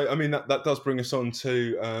 So, I mean, that does bring us on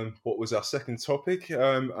to what was our second topic,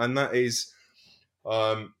 and that is,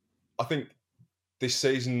 I think this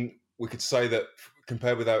season we could say that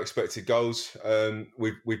compared with our expected goals,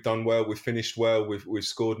 we've done well, we've finished well, we've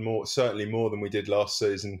scored more, certainly more than we did last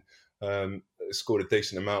season. Scored a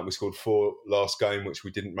decent amount. We scored 4 last game, which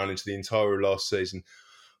we didn't manage the entire of last season.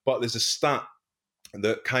 But there's a stat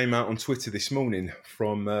that came out on Twitter this morning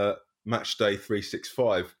from Matchday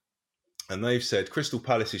 365, and they've said Crystal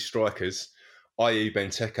Palace's strikers, i.e.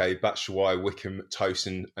 Benteke, Batshuayi, Wickham,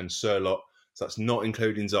 Tosin and Surlot, so that's not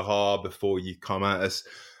including Zaha before you come at us,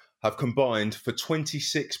 have combined for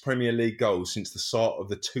 26 Premier League goals since the start of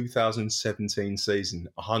the 2017 season,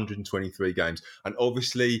 123 games. And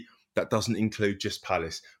obviously that doesn't include just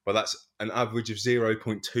Palace, but that's an average of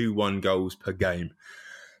 0.21 goals per game.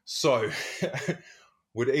 So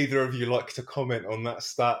would either of you like to comment on that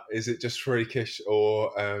stat? Is it just freakish,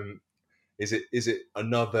 or is it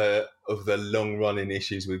another of the long-running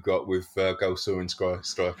issues we've got with goal-scoring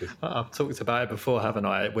strikers? I've talked about it before, haven't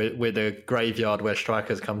I? We're the graveyard where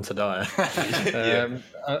strikers come to die.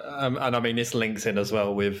 And I mean, this links in as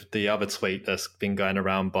well with the other tweet that's been going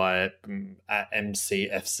around by at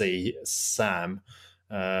MCFC Sam.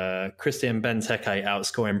 Christian Benteke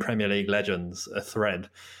outscoring Premier League legends, a thread.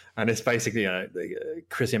 And it's basically,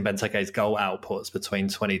 Christian Benteke's goal outputs between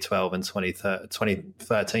 2012 and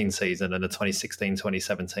 2013 season and the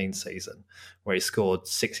 2016-2017 season, where he scored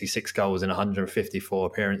 66 goals in 154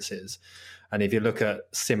 appearances. And if you look at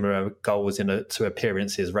similar goals to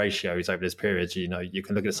appearances ratios over this period, you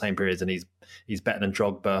can look at the same periods and he's better than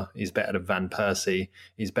Drogba, he's better than Van Persie,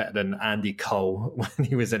 he's better than Andy Cole when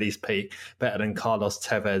he was at his peak, better than Carlos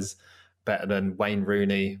Tevez, better than Wayne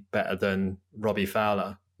Rooney, better than Robbie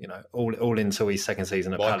Fowler. All until his second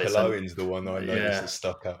season at Palace. Michael Owen's the one I noticed that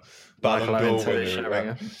stuck out. Michael Owen too,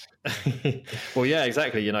 Sheringham. Well, yeah,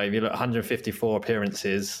 exactly. If you look 154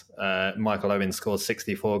 appearances, Michael Owen scored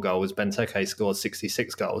 64 goals, Benteke scored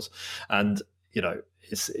 66 goals. And,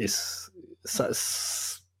 it's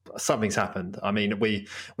something's happened. I mean, we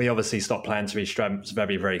obviously stopped playing to his strengths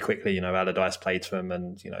very, very quickly. Allardyce played to him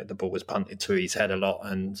and, the ball was punted to his head a lot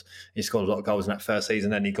and he scored a lot of goals in that first season.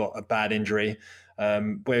 Then he got a bad injury.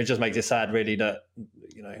 But it just makes it sad, really, that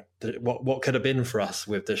what could have been for us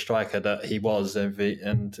with the striker that he was,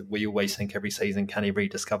 and we always think every season, can he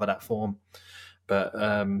rediscover that form? But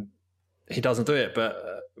he doesn't do it. But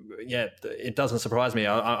it doesn't surprise me.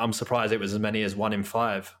 I'm surprised it was as many as 1 in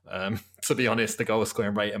 5. To be honest, the goal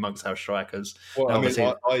scoring rate amongst our strikers. Well,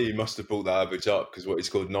 IE must have brought that average up because he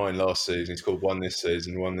scored 9 last season, he scored 1 this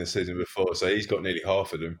season, 1 the season before, so he's got nearly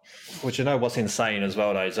half of them. Well, what's insane as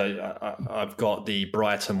well, though, is I've got the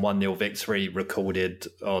Brighton 1-0 victory recorded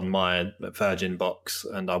on my Virgin box,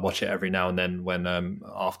 and I watch it every now and then when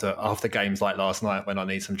after games like last night when I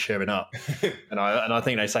need some cheering up. and I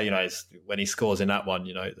think they say, it's when he scores in that one,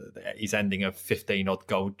 he's ending a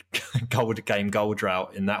 15-odd game goal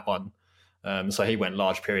drought in that one. So he went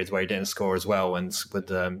large periods where he didn't score as well and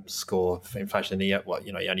would score. In fact, he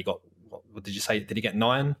only got, what did you say? Did he get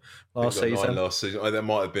 9 last season? 9 last season. That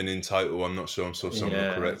might have been in total. I'm not sure. I'm sure someone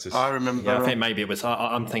will correct us. I remember. Yeah, I think maybe it was.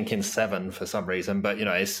 I'm thinking 7 for some reason, but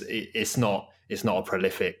it's not a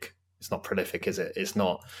prolific. It's not prolific, is it? It's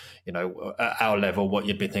not, at our level, what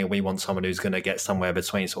you'd be thinking, we want someone who's going to get somewhere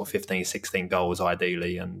between sort of 15, 16 goals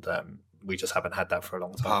ideally, and we just haven't had that for a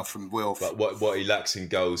long time. Apart from Wilf. But what he lacks in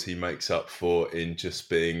goals, he makes up for in just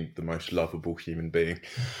being the most lovable human being.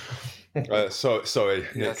 Sorry,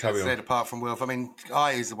 Nick, carry on. Apart from Wilf, I mean,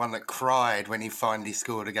 I was the one that cried when he finally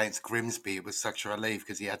scored against Grimsby. It was such a relief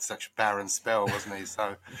because he had such a barren spell, wasn't he?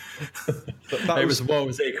 So it was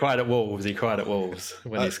Wolves. He cried at Wolves.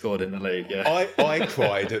 When he scored in the league. Yeah, I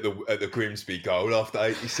cried at the Grimsby goal after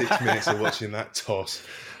 86 minutes of watching that toss.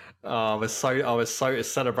 I was so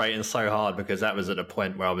celebrating so hard because that was at a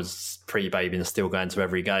point where I was pre-baby and still going to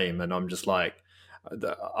every game, and I'm just like,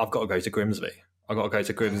 I've got to go to Grimsby. I've got to go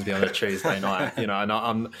to Grimsby on a Tuesday night, and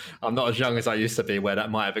I'm not as young as I used to be where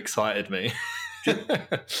that might have excited me.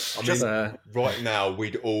 Right now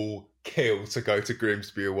we'd all kill to go to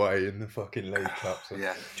Grimsby away in the fucking League Cup. So.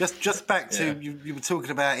 Yeah, just back to you were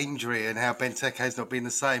talking about injury and how Benteke's not been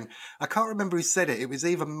the same. I can't remember who said it. It was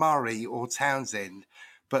either Murray or Townsend,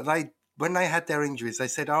 but when they had their injuries, they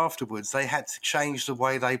said afterwards they had to change the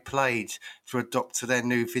way they played to adapt to their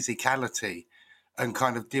new physicality. and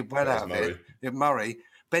kind of did well out of it. Murray.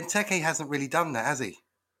 Benteke hasn't really done that, has he?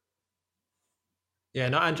 Yeah,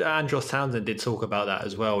 no, Andros Townsend did talk about that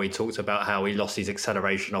as well. He talked about how he lost his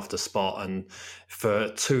acceleration off the spot, and for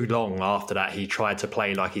too long after that, he tried to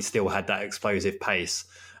play like he still had that explosive pace.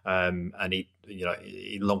 And he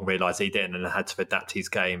long realised he didn't, and had to adapt his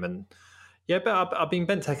game. And yeah, but I mean,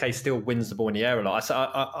 Benteke still wins the ball in the air a lot.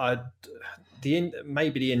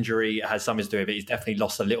 Maybe the injury has something to do with it. He's definitely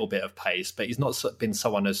lost a little bit of pace, but he's not been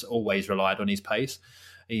someone who's always relied on his pace.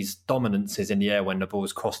 His dominance is in the air when the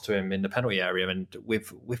ball's crossed to him in the penalty area, and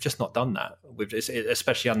we've just not done that.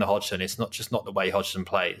 Especially under Hodgson, it's not the way Hodgson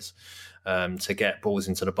plays to get balls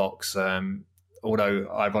into the box. Although,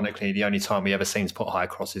 ironically, the only time we ever seem to put high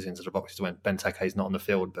crosses into the box is when Benteke's not on the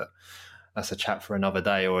field. But that's a chat for another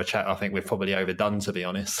day, or a chat I think we've probably overdone, to be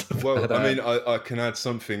honest. Well, I mean, I can add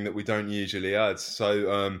something that we don't usually add.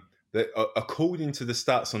 So, according to the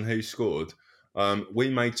stats on who scored, we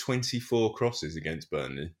made 24 crosses against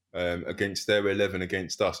Burnley, against their 11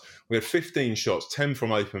 against us. We had 15 shots, 10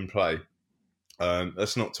 from open play.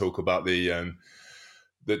 Let's not talk about the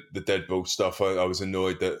dead ball stuff. I was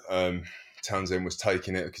annoyed that Townsend was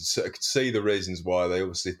taking it. I could see the reasons why. They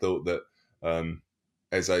obviously thought that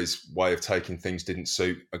Eze's way of taking things didn't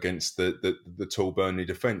suit against the tall Burnley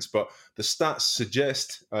defence. But the stats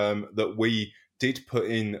suggest that we did put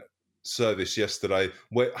in service yesterday.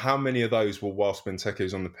 How many of those were whilst Benteke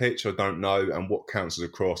was on the pitch? I don't know. And what counts as a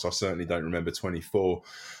cross? I certainly don't remember 24.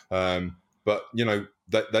 But,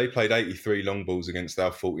 they played 83 long balls against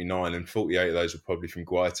our 49, and 48 of those were probably from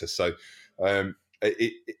Guaita. So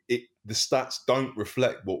the stats don't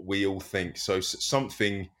reflect what we all think. So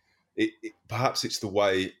something, perhaps it's the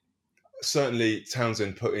way, certainly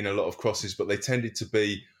Townsend put in a lot of crosses, but they tended to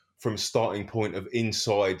be from a starting point of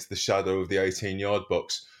inside the shadow of the 18-yard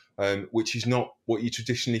box, which is not what you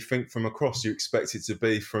traditionally think from a cross. You expect it to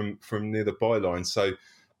be from near the byline. So,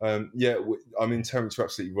 Terence, you're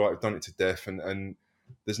absolutely right. I've done it to death, and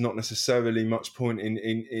there's not necessarily much point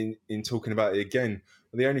in talking about it again.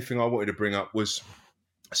 But the only thing I wanted to bring up was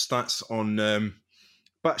stats on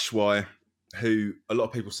Batshuayi, who a lot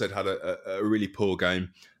of people said had a really poor game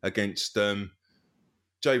against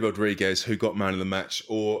Jay Rodriguez, who got man of the match,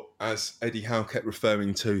 or as Eddie Howe kept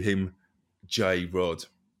referring to him, J Rod.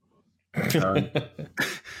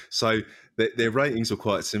 So their ratings were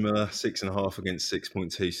quite similar, 6.5 against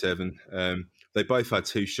 6.27. They both had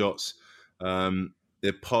 2 shots.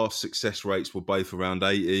 Their pass success rates were both around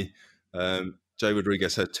 80. Jay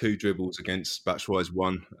Rodriguez had 2 dribbles against Batshuayi's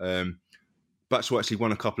 1. Batshuayi actually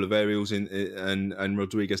won a couple of aerials and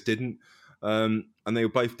Rodriguez didn't. And they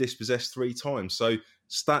were both dispossessed 3 times. So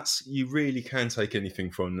stats, you really can take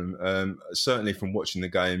anything from them. Certainly from watching the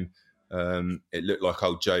game, it looked like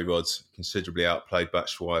old J-Rod considerably outplayed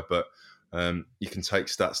Batshuayi, but you can take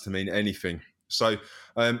stats to mean anything. So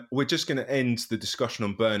we're just going to end the discussion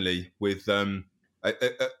on Burnley with a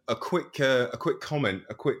quick comment,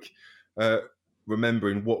 a quick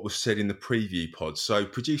remembering what was said in the preview pod. So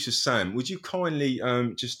producer Sam, would you kindly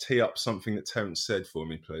just tee up something that Terence said for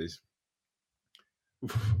me, please?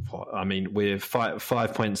 I mean, we're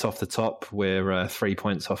 5 points off the top. We're 3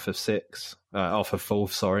 points off of 6, off of 4th.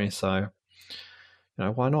 Sorry, so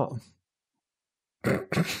why not? We've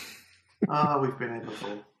been here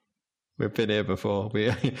before. We've been here before.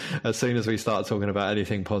 We as soon as we start talking about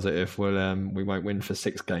anything positive, we won't win for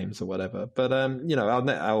 6 games or whatever. But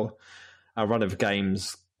our run of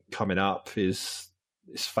games coming up is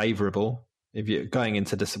favourable. If you're going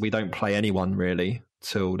into this, we don't play anyone really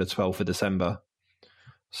till the 12th of December.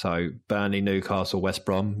 So Burnley, Newcastle, West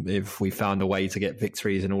Brom, if we found a way to get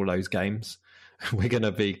victories in all those games, we're going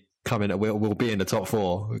to be we'll be in the top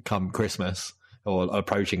 4 come Christmas or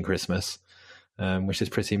approaching Christmas, which is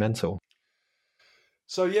pretty mental.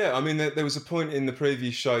 So, yeah, I mean, there was a point in the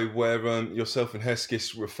previous show where yourself and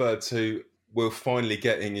Heskis referred to Will finally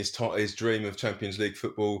getting his dream of Champions League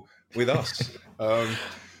football with us.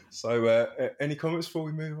 Any comments before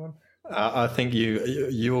we move on? I think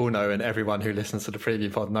you all know, and everyone who listens to the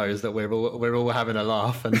preview pod knows that we're all having a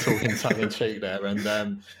laugh and talking tongue in cheek there, and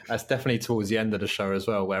that's definitely towards the end of the show as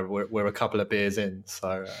well, where we're a couple of beers in.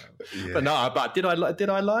 So, yeah. But did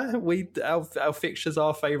I lie? Our fixtures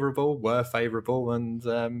are were favourable, and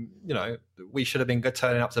we should have been good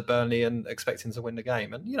turning up to Burnley and expecting to win the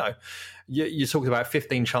game. And you talked about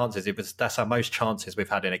 15 chances. That's our most chances we've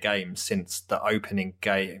had in a game since the opening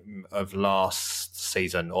game of last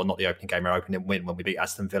season, or not the opening game, our opening win when we beat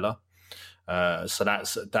Aston Villa. So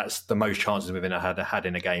that's the most chances we've had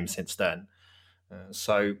in a game since then.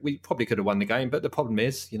 So we probably could have won the game, but the problem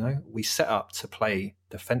is, we set up to play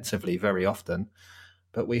defensively very often,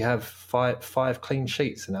 but we have five clean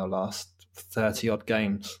sheets in our last 30-odd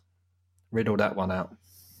games. Riddle that one out.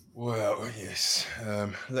 Well, yes.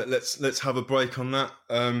 Let's have a break on that.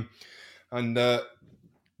 And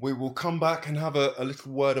we will come back and have a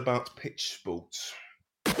little word about pitch sports.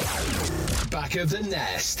 Back of the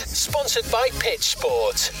Nest, sponsored by Pitch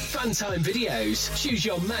Sport. Fun-time videos, choose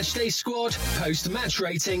your matchday squad, post-match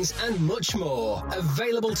ratings and much more.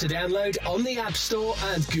 Available to download on the App Store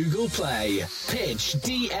and Google Play.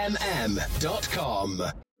 PitchDMM.com.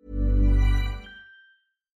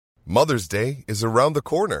 Mother's Day is around the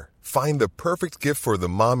corner. Find the perfect gift for the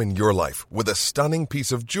mom in your life with a stunning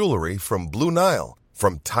piece of jewelry from Blue Nile.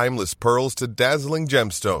 From timeless pearls to dazzling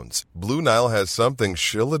gemstones, Blue Nile has something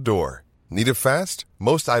she'll adore. Need it fast?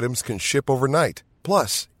 Most items can ship overnight.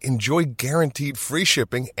 Plus, enjoy guaranteed free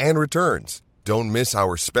shipping and returns. Don't miss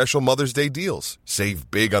our special Mother's Day deals. Save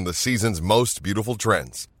big on the season's most beautiful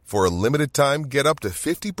trends. For a limited time, get up to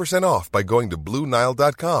 50% off by going to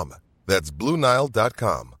BlueNile.com. That's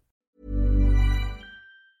BlueNile.com.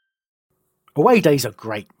 Away days are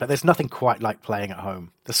great, but there's nothing quite like playing at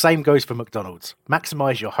home. The same goes for McDonald's.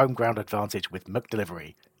 Maximise your home ground advantage with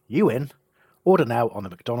McDelivery. You in? Order now on the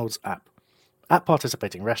McDonald's app. At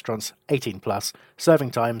participating restaurants, 18 plus,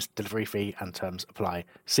 serving times, delivery fee and terms apply.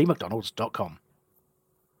 See mcdonalds.com.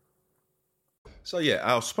 So yeah,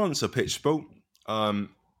 our sponsor Pitch Sport,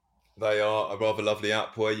 they are a rather lovely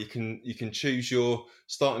app where you can choose your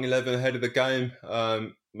starting 11 ahead of the game,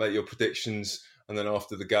 make your predictions, and then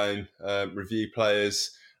after the game, review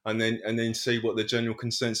players, and then see what the general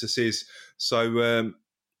consensus is. So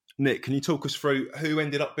Nick, can you talk us through who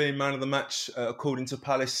ended up being man of the match according to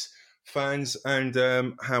Palace fans, and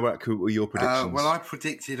how accurate were your predictions? Well, I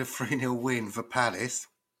predicted a 3-0 win for Palace,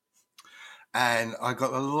 and I got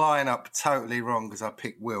the lineup totally wrong because I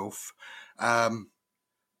picked Wilf.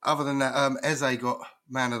 Other than that, Eze got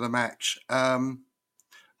man of the match.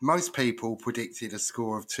 Most people predicted a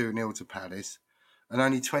score of 2-0 to Palace, and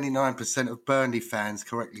only 29% of Burnley fans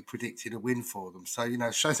correctly predicted a win for them. So,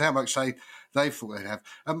 it shows how much they thought they'd have.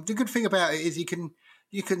 The good thing about it is you can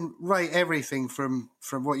rate everything from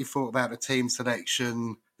what you thought about the team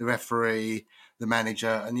selection, the referee, the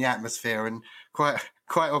manager, and the atmosphere. And quite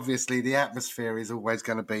obviously, the atmosphere is always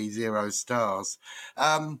going to be 0 stars.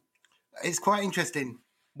 It's quite interesting.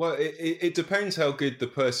 Well, it depends how good the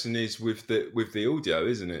person is with the audio,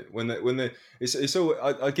 isn't it? It's all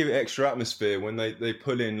I give it extra atmosphere when they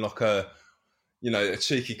pull in like a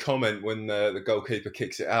cheeky comment when the goalkeeper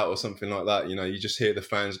kicks it out or something like that. You just hear the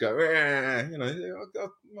fans go, I'd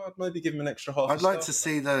maybe give him an extra half. I'd like to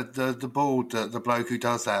see the board that the bloke who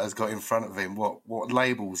does that has got in front of him. What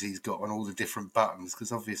labels he's got on all the different buttons,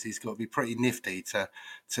 because obviously he's got to be pretty nifty to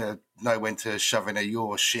know when to shove in a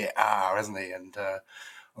your shit hasn't he? And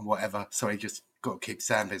whatever. Sorry, just got to keep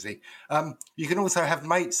Sam busy. You can also have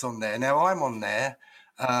mates on there. Now I'm on there.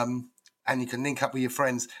 And you can link up with your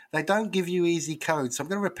friends. They don't give you easy codes. So I'm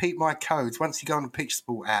going to repeat my codes. Once you go on the Pitch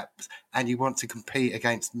Sport app and you want to compete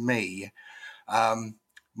against me,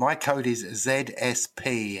 my code is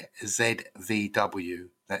ZSPZVW.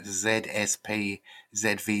 That's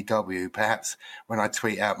ZSPZVW. Perhaps when I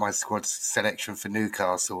tweet out my squad selection for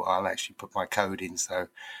Newcastle, I'll actually put my code in. So,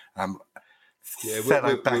 back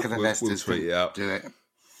of the nesters tweet it out. Do it.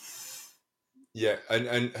 Yeah,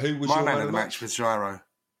 and who was my your man of the match? Was Gyro.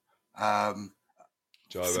 Gyro.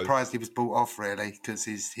 Surprised he was bought off, really, because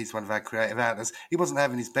he's one of our creative outlets. He wasn't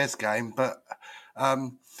having his best game, but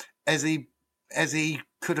as he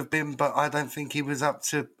could have been, but I don't think he was up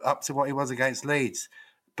to what he was against Leeds.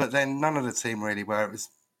 But then none of the team really were.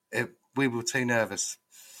 We were too nervous.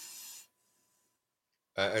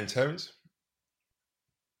 And Terence?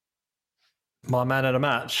 My man of the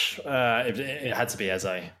match, it had to be Eze.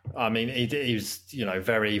 I mean, he was,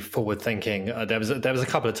 very forward thinking. There was a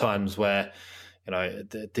couple of times where,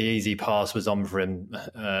 the easy pass was on for him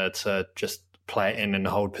to just play it in and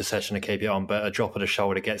hold possession and keep it on. But a drop of the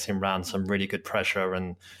shoulder gets him round some really good pressure,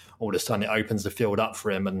 and all of a sudden it opens the field up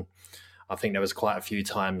for him. And I think there was quite a few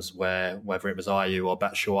times where, whether it was Ayew or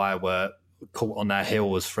Batshuayi, were caught on their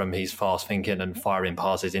heels from his fast thinking and firing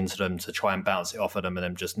passes into them to try and bounce it off of them, and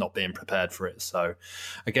them just not being prepared for it. So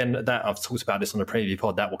again, that I've talked about this on the preview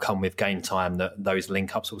pod, that will come with game time, that those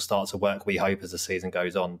link ups will start to work, we hope, as the season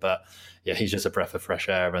goes on. But yeah, he's just a breath of fresh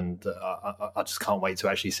air, and I just can't wait to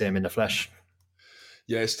actually see him in the flesh.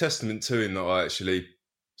 Yeah, it's testament to him that I actually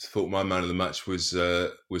thought my man of the match was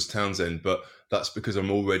Townsend, but that's because I'm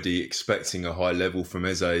already expecting a high level from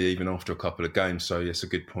Eze even after a couple of games. So yes, a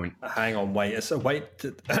good point. Hang on, wait.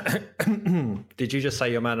 Did you just say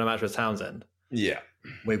your man of the match was Townsend? Yeah.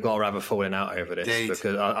 We've got to have a falling out over this. Indeed.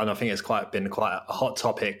 Because I think it's been quite a hot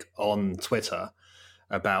topic on Twitter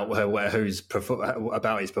about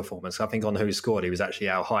about his performance. I think on Who Scored, he was actually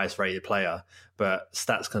our highest rated player, but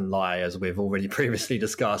stats can lie, as we've already previously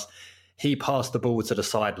discussed. He passed the ball to the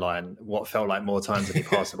sideline what felt like more times than he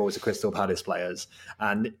passed the ball to Crystal Palace players.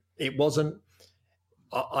 And it wasn't...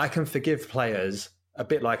 I can forgive players, a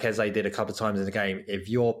bit like Eze did a couple of times in the game, if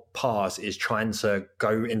your pass is trying to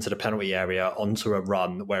go into the penalty area onto a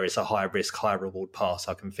run where it's a high risk, high reward pass.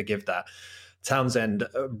 I can forgive that. Townsend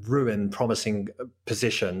ruined promising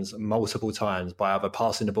positions multiple times by either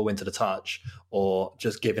passing the ball into the touch or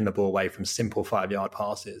just giving the ball away from simple 5-yard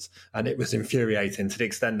passes. And it was infuriating to the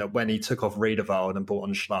extent that when he took off Riedewald and brought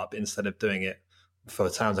on Schlupp instead of doing it for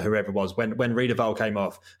Townsend, whoever it was, when Riedewald came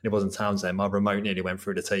off and it wasn't Townsend, my remote nearly went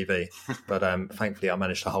through the TV. But thankfully I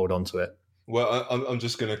managed to hold on to it. Well, I'm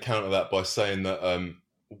just going to counter that by saying that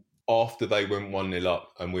after they went 1-0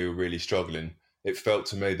 up and we were really struggling, it felt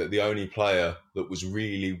to me that the only player that was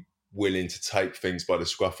really willing to take things by the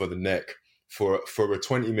scruff of the neck for a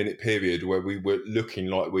 20-minute period where we were looking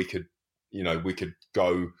like we could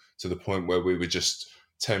go to the point where we were just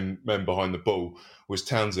 10 men behind the ball was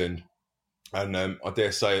Townsend. And I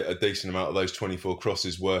dare say a decent amount of those 24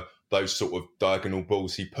 crosses were those sort of diagonal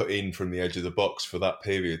balls he put in from the edge of the box for that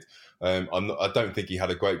period. I don't think he had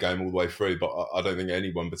a great game all the way through, but I don't think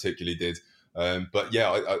anyone particularly did. But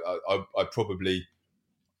yeah, I probably,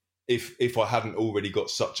 if I hadn't already got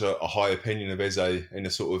such a high opinion of Eze in a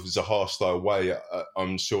sort of Zaha style way,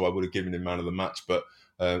 I'm sure I would have given him man of the match. But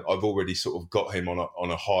I've already sort of got him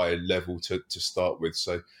on a high level to start with.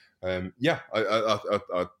 So yeah,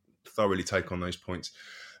 I thoroughly take on those points.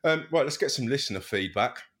 Right, let's get some listener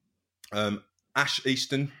feedback. Ash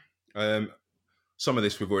Easton. Some of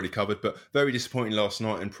this we've already covered, but very disappointing last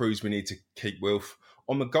night and proves we need to keep Wilf.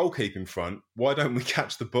 On the goalkeeping front, why don't we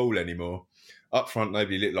catch the ball anymore? Up front,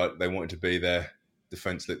 nobody looked like they wanted to be there.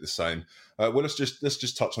 Defence looked the same. Well, let's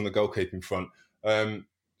just touch on the goalkeeping front.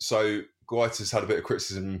 So Guaita's had a bit of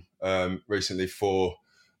criticism recently for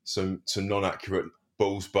some non-accurate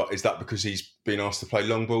balls, but is that because he's been asked to play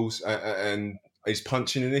long balls and is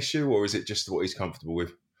punching an issue, or is it just what he's comfortable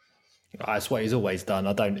with? That's what he's always done.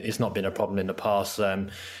 It's not been a problem in the past.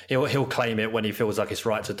 He'll claim it when he feels like it's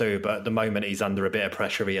right to do, but at the moment he's under a bit of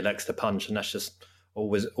pressure, he elects to punch, and that's just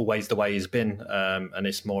always the way he's been. And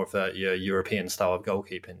it's more of a European style of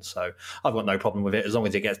goalkeeping. So I've got no problem with it as long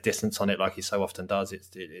as he gets distance on it, like he so often does.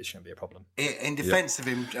 It shouldn't be a problem. In defence of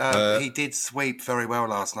him, he did sweep very well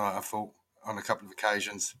last night, I thought, on a couple of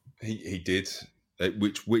occasions. He did,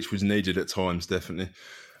 which was needed at times, definitely.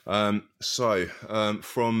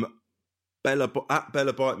 From Bella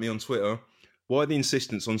Bite Me on Twitter, why the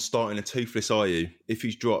insistence on starting a toothless Ayew? If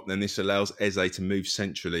he's dropped, then this allows Eze to move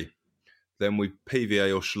centrally. Then with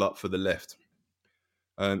PVA or Schlupp for the left.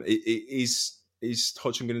 Is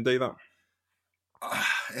Hodgson going to do that?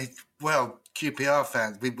 Well, QPR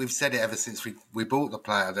fans, we've said it ever since we bought the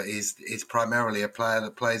player that is primarily a player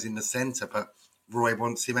that plays in the centre, but Roy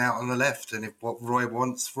wants him out on the left, and if what Roy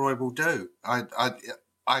wants, Roy will do. I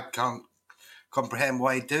can't comprehend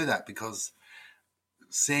why he'd do that, because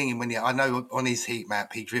seeing him I know on his heat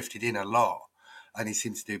map he drifted in a lot and he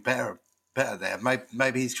seems to do better there.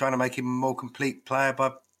 Maybe he's trying to make him a more complete player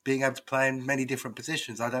by being able to play in many different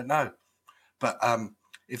positions. I don't know. But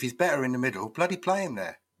if he's better in the middle, bloody play him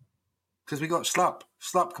there. Because we got Schlupp.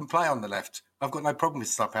 Schlupp can play on the left. I've got no problem with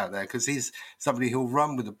Schlupp out there because he's somebody who'll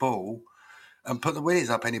run with the ball and put the willies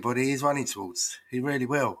up anybody he's running towards. He really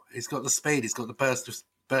will. He's got the speed. He's got the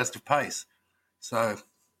burst of pace. So,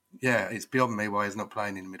 yeah, it's beyond me why he's not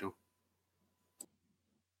playing in the middle.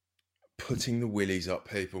 Putting the willies up,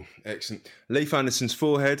 people. Excellent. Leif Anderson's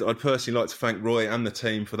forehead. I'd personally like to thank Roy and the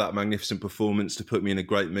team for that magnificent performance to put me in a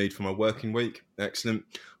great mood for my working week. Excellent.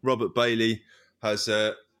 Robert Bailey has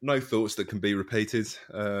no thoughts that can be repeated.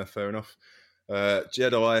 Fair enough.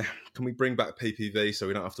 Jedi, can we bring back PPV so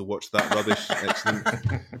we don't have to watch that rubbish? Excellent.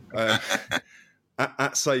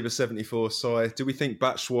 At Saber74, Si, do we think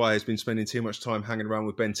Batshuayi has been spending too much time hanging around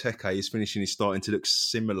with Benteke? His finishing is starting to look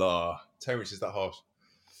similar. Terence, is that harsh?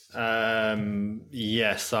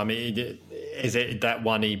 Yes. I mean, is it that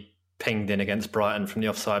one he pinged in against Brighton from the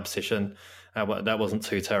offside position? That wasn't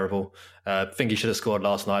too terrible. I think he should have scored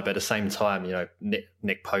last night, but at the same time,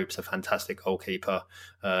 Nick Pope's a fantastic goalkeeper.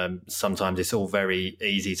 Sometimes it's all very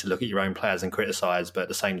easy to look at your own players and criticise, but at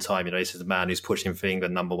the same time, this is a man who's pushing for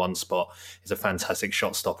England #1 spot. He's a fantastic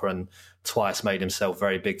shot stopper and twice made himself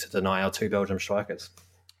very big to deny our 2 Belgian strikers.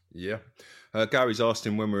 Yeah. Gary's asked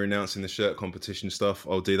him when we're announcing the shirt competition stuff.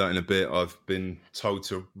 I'll do that in a bit. I've been told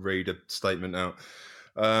to read a statement out.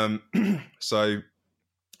 So.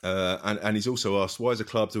 And he's also asked, why as a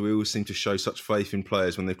club do we always seem to show such faith in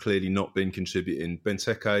players when they've clearly not been contributing?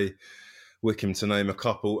 Benteke, Wickham, to name a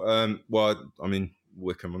couple. Well, I mean,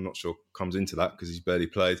 Wickham, I'm not sure, comes into that because he's barely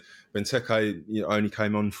played. Benteke only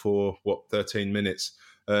came on for, 13 minutes.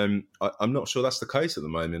 I'm not sure that's the case at the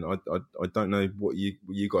moment. I don't know what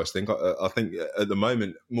you guys think. I think at the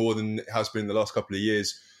moment, more than it has been the last couple of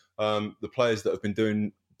years, the players that have been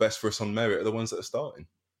doing best for us on merit are the ones that are starting.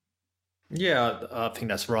 Yeah, I think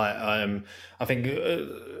that's right. I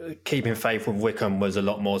think keeping faith with Wickham was a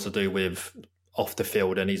lot more to do with off the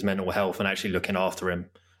field and his mental health and actually looking after him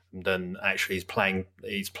than actually his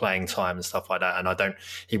playing time and stuff like that. And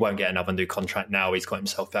he won't get another new contract now. He's got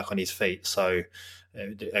himself back on his feet. So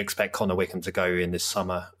expect Connor Wickham to go in this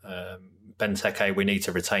summer. Benteke, we need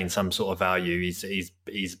to retain some sort of value.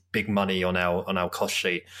 He's big money on our cost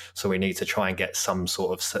sheet, so we need to try and get some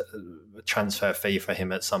sort of transfer fee for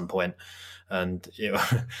him at some point. And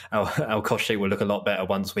our cost sheet will look a lot better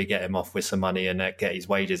once we get him off with some money and get his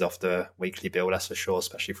wages off the weekly bill. That's for sure,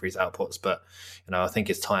 especially for his outputs. But I think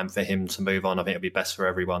it's time for him to move on. I think it'll be best for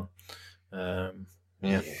everyone.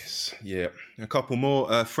 Yes, yeah. A couple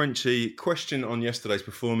more. Frenchie, question on yesterday's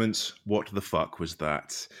performance. What the fuck was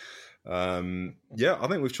that? I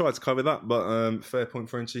think we've tried to cover that, but fair point,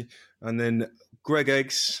 Frenchie. And then Greg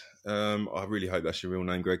Eggs, I really hope that's your real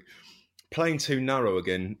name, Greg. Playing too narrow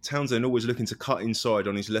again. Townsend always looking to cut inside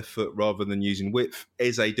on his left foot rather than using width.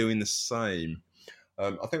 Eze doing the same.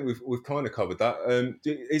 I think we've kind of covered that.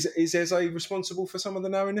 Is Eze responsible for some of the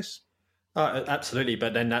narrowness? Absolutely,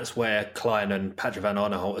 but then that's where Klein and Patrick Van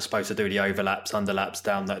Arnholt are supposed to do the overlaps, underlaps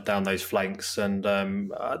down those flanks. And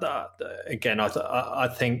again, I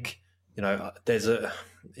think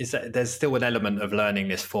there's still an element of learning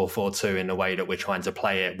this 4-4-2 in the way that we're trying to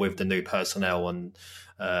play it with the new personnel and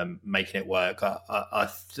making it work.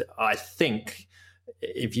 I think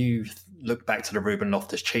if you look back to the Ruben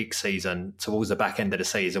Loftus-Cheek season, towards the back end of the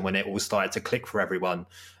season when it all started to click for everyone,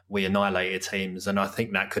 we annihilated teams, and I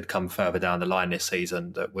think that could come further down the line this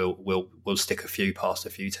season. That we'll stick a few past a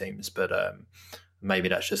few teams, but maybe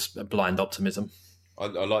that's just a blind optimism. I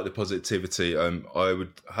like the positivity. I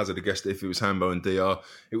would hazard a guess that if it was Hambo and DR,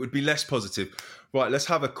 it would be less positive. Right, let's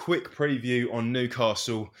have a quick preview on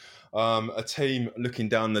Newcastle. A team looking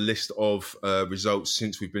down the list of results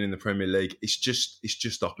since we've been in the Premier League. It's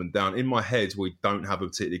just up and down. In my head, we don't have a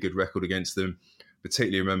particularly good record against them.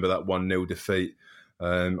 Particularly remember that 1-0 defeat.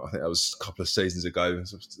 I think that was a couple of seasons ago.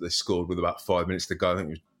 They scored with about 5 minutes to go. I think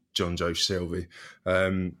it was John Joe Sylvie.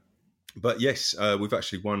 But yes, we've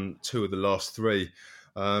actually won 2 of the last 3.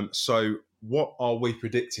 So what are we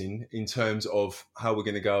predicting in terms of how we're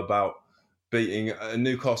going to go about beating a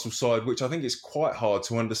Newcastle side, which I think is quite hard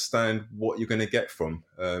to understand what you're going to get from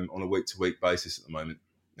on a week-to-week basis at the moment?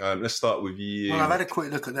 Let's start with you. Well, I've had a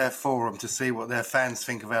quick look at their forum to see what their fans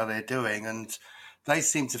think of how they're doing, and they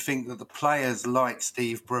seem to think that the players like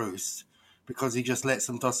Steve Bruce because he just lets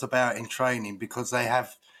them toss about in training because they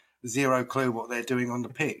have zero clue what they're doing on the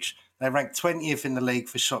pitch. They rank 20th in the league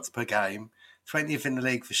for shots per game, 20th in the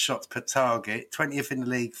league for shots per target, 20th in the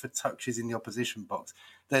league for touches in the opposition box.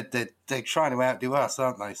 They're trying to outdo us,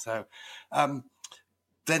 aren't they? So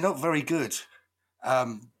they're not very good.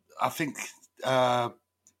 I think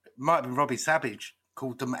might have been Robbie Savage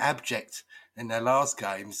called them abject in their last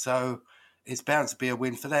game. So it's bound to be a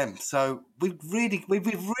win for them. So we've really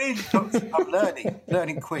got to, I'm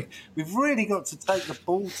learning quick. We've really got to take the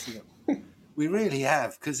ball to them. We really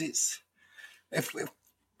have, because if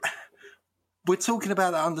we're talking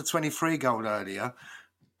about that under-23 goal earlier,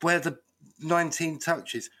 where the 19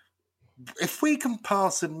 touches. If we can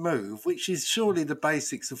pass and move, which is surely the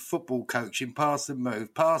basics of football coaching, pass and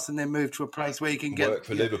then move to a place where you can work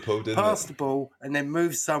for Liverpool, didn't pass the ball and then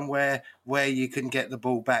move somewhere where you can get the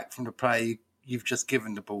ball back from the player you've just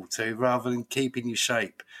given the ball to, rather than keeping your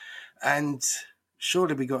shape. And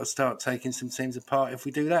surely we got to start taking some teams apart if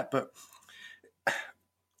we do that. But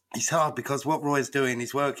it's hard because what Roy's doing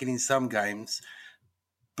is working in some games,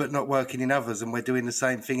 but not working in others, and we're doing the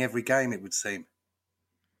same thing every game, it would seem.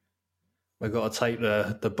 We've got to take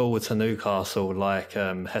the ball to Newcastle like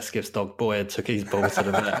Hesketh's dog Boyd took his ball to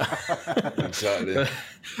the vet. Exactly.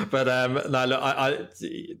 But no, look,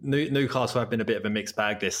 Newcastle have been a bit of a mixed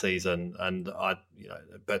bag this season, and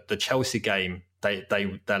but the Chelsea game,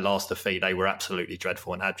 their last defeat, they were absolutely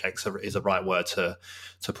dreadful, and abject is the right word to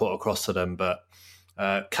put across to them. But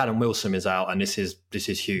Callum Wilson is out, and this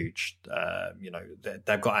is huge.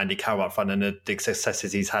 They've got Andy Carroll up front, and the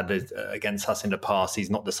successes he's had against us in the past, he's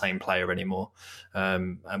not the same player anymore.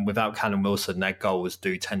 And without Callum Wilson, their goals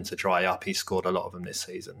do tend to dry up. He scored a lot of them this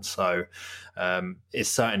season, so it's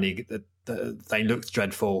certainly they looked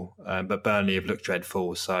dreadful, but Burnley have looked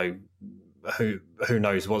dreadful. So who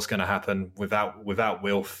knows what's going to happen without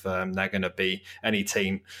Wilf? They're going to be any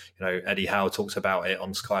team. Eddie Howe talks about it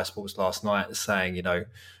on Sky Sports last night, saying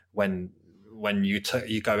when you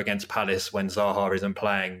go against Palace when Zaha isn't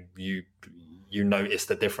playing, you notice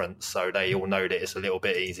the difference. So they all know that it's a little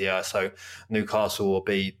bit easier. So Newcastle will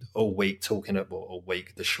be all week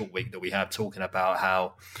the short week that we have, talking about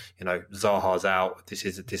how Zaha's out. This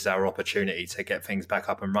is our opportunity to get things back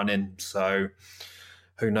up and running. So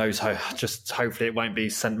who knows? Just hopefully it won't be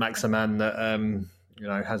St. Maximan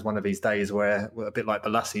that has one of these days where, a bit like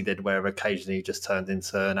Balassi did, where occasionally he just turned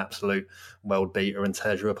into an absolute world beater and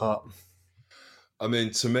tears you apart. I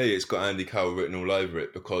mean, to me, it's got Andy Carroll written all over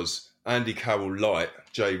it, because Andy Carroll light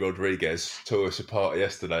Jay Rodriguez tore us apart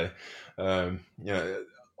yesterday.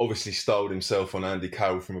 Obviously styled himself on Andy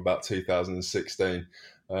Carroll from about 2016.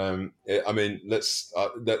 That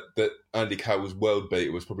Andy Carroll's world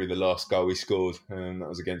beater was probably the last goal he scored, and that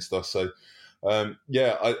was against us. So,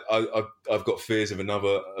 I've got fears of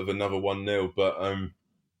another 1-0. But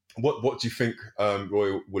what do you think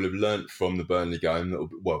Roy will have learnt from the Burnley game?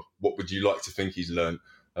 What would you like to think he's learnt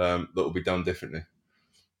that will be done differently?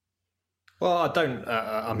 Well, I don't.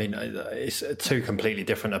 It's two completely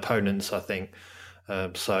different opponents, I think.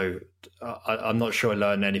 So I'm not sure he'll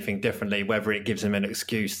learn anything differently. Whether it gives him an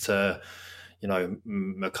excuse to,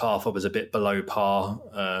 MacArthur was a bit below par,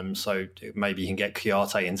 so maybe you can get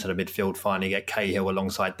Kouyaté into the midfield finally, get Cahill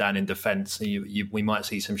alongside Dan in defence. We might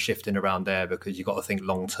see some shifting around there, because you've got to think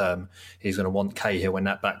long term. He's going to want Cahill in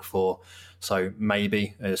that back four. So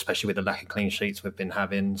maybe, especially with the lack of clean sheets we've been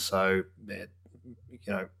having. So,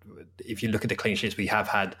 if you look at the clean sheets we have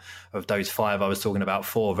had, of those 5 I was talking about,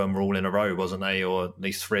 4 of them were all in a row, wasn't they? Or at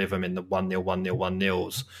least 3 of them in the 1-0,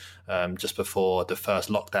 1-0, 1-0s just before the first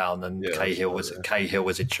lockdown. And Cahill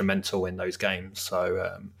was instrumental in those games.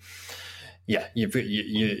 So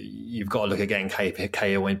you've got to look at getting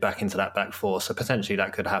Cahill back into that back four. So potentially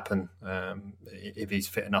that could happen if he's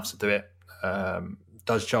fit enough to do it.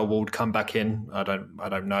 Does Joel Ward come back in? I don't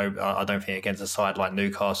know. I don't think against a side like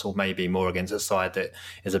Newcastle, maybe more against a side that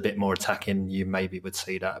is a bit more attacking, you maybe would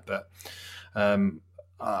see that. But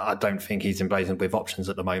I don't think he's emblazoned with options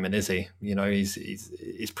at the moment, is he?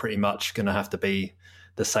 He's pretty much going to have to be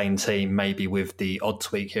the same team, maybe with the odd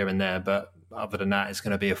tweak here and there. But other than that, it's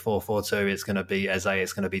going to be a 4-4-2. It's going to be Eze.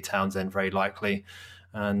 It's going to be Townsend, very likely.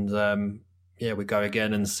 And we go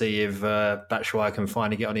again and see if Batshuayi can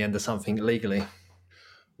finally get on the end of something legally.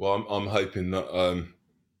 Well, I'm hoping that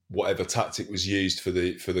whatever tactic was used for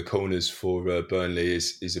the corners for Burnley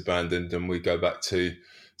is abandoned, and we go back to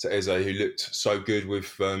Eze, who looked so good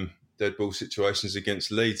with dead ball situations against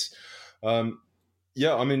Leeds. I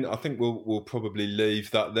think we'll probably leave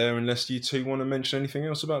that there, unless you two want to mention anything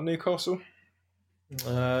else about Newcastle.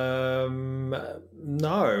 No,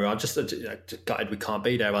 I'm just gutted we can't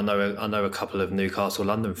be there. I know a couple of Newcastle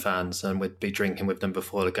London fans, and we'd be drinking with them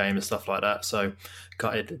before the game and stuff like that. So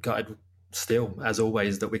gutted still, as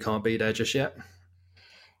always, that we can't be there just yet.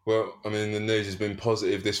 Well, I mean, the news has been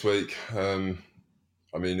positive this week.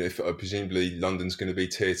 If presumably London's going to be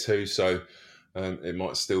tier 2, so it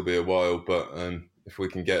might still be a while. But if we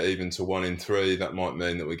can get even to 1 in 3, that might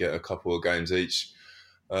mean that we get a couple of games each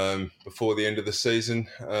before the end of the season.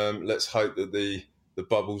 Let's hope that the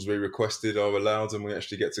bubbles we requested are allowed, and we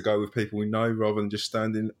actually get to go with people we know rather than just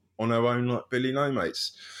standing on our own like Billy No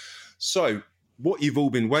Mates. So, what you've all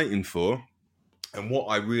been waiting for, and what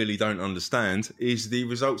I really don't understand, is the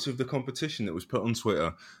results of the competition that was put on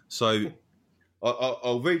Twitter. So,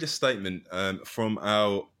 I'll read a statement from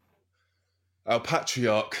our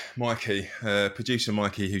patriarch, Mikey, producer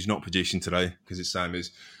Mikey, who's not producing today because it's Sam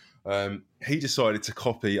is. He decided to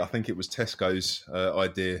copy, I think it was Tesco's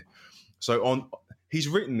idea. So he's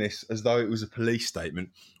written this as though it was a police statement.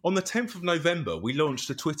 On the 10th of November, we launched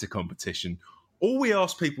a Twitter competition. All we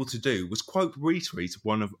asked people to do was quote retweet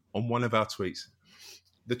on one of our tweets.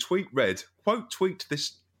 The tweet read, quote tweet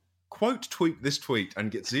this tweet and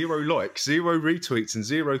get 0 likes, 0 retweets and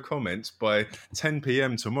 0 comments by 10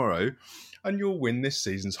 p.m. tomorrow, and you'll win this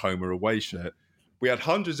season's home or away shirt. We had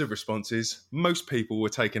hundreds of responses. Most people were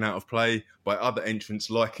taken out of play by other entrants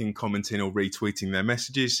liking, commenting or retweeting their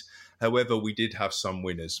messages. However, we did have some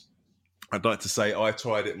winners. I'd like to say I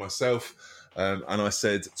tried it myself, and I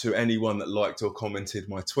said to anyone that liked or commented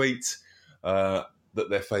my tweet, that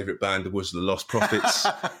their favourite band was the Lost Prophets.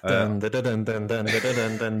 That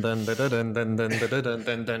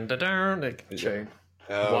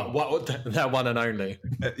one and only.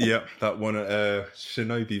 Yeah, that one.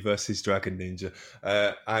 Shinobi versus Dragon Ninja.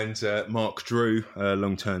 And Mark Drew, a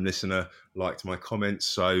long-term listener, liked my comments.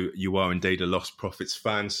 So you are indeed a Lost Prophets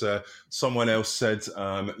fan, sir. Someone else said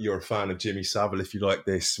you're a fan of Jimmy Savile. If you like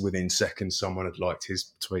this, within seconds, someone had liked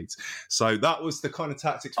his tweets. So that was the kind of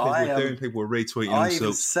tactics people were doing. People were retweeting I themselves.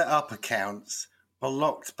 even set up accounts,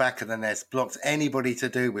 blocked Back of the Nest, blocked anybody to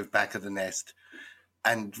do with Back of the Nest,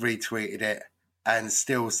 and retweeted it. And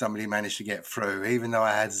still, somebody managed to get through, even though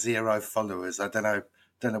I had 0 followers. I don't know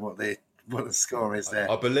what the score is there.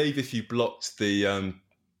 I believe if you blocked the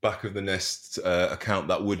Back of the Nest account,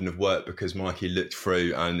 that wouldn't have worked because Mikey looked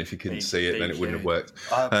through, and if you couldn't see it, then it wouldn't have worked.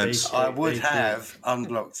 I would have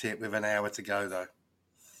unblocked it with an hour to go, though.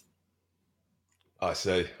 I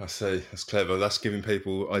see. That's clever. That's giving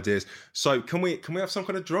people ideas. So, can we have some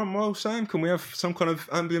kind of drum roll, Sam? Can we have some kind of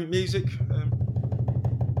ambient music?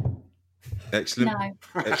 Excellent. No.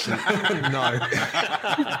 Excellent. No.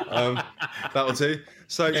 That'll do.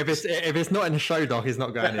 So if it's not in the show doc, it's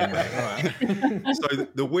not going in. Mate. All right. So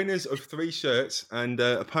the winners of 3 shirts, and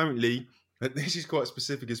apparently this is quite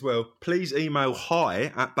specific as well. Please email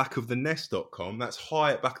hi@backofthenest.com. That's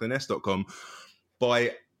hi@backofthenest.com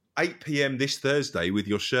by 8 p.m. this Thursday with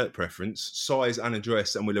your shirt preference, size, and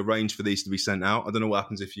address, and we'll arrange for these to be sent out. I don't know what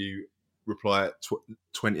happens if you reply at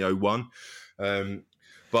 2001.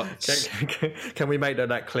 But can we make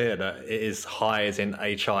that clear that it is high as in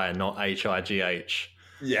HI and not HIGH?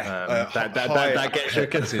 Yeah, that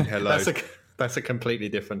gets you in hello. That's a completely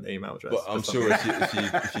different email address. But I'm sure if you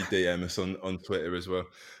DM us on Twitter as well.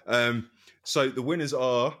 So the winners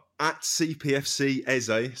are at CPFC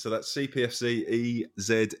Eze, so that's CPFC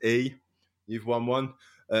EZE. You've won one.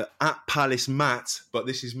 At Palace Matt, but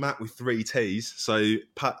this is Matt with 3 T's. So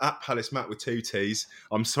at Palace Matt with 2 T's.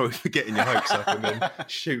 I'm sorry for getting your hopes up and then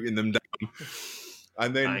shooting them down.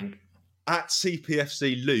 And then at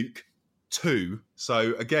CPFC Luke 2.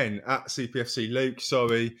 So again, at CPFC Luke,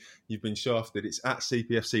 sorry, you've been shafted. It's at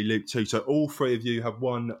CPFC Luke 2. So all 3 of you have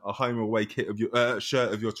won a home or away kit of your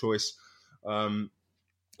shirt of your choice.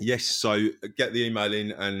 Yes, so get the email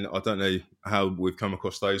in, and I don't know how we've come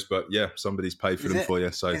across those, but yeah, somebody's paid for them for you.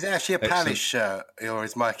 So is it actually a Palace shirt, or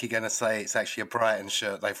is Mikey going to say it's actually a Brighton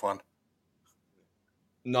shirt they've won?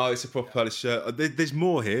 No, it's a proper Palace shirt. There's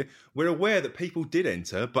more here. We're aware that people did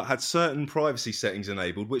enter, but had certain privacy settings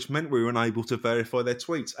enabled, which meant we were unable to verify their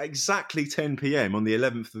tweets. At exactly 10 p.m. on the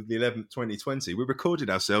 11th of the 11th, 2020, we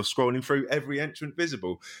recorded ourselves scrolling through every entrant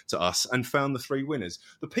visible to us and found the 3 winners.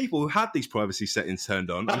 The people who had these privacy settings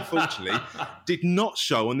turned on, unfortunately, did not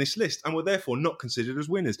show on this list and were therefore not considered as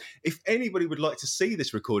winners. If anybody would like to see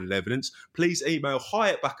this recorded evidence, please email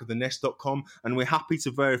hi@backofthenest.com, and we're happy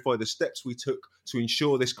to verify the steps we took to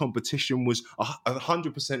ensure this competition was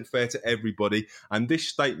 100% fair to everybody. And this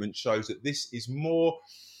statement shows that this is more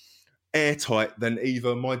airtight than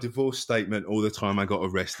either my divorce statement or the time I got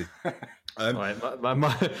arrested.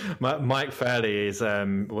 Mike Fairley is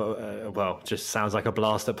just sounds like a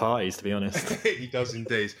blast at parties, to be honest. He does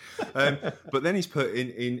indeed. But then he's put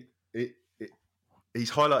in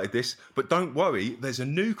he's highlighted this, but don't worry, there's a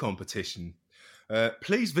new competition.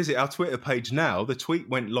 Please visit our Twitter page now. The tweet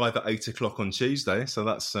went live at 8 o'clock on Tuesday, so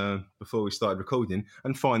that's before we started recording,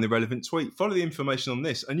 and find the relevant tweet. Follow the information on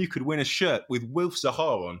this, and you could win a shirt with Wilf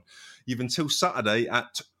Zaha on. You've until Saturday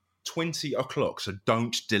at 20 o'clock, so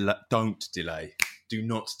don't delay. Do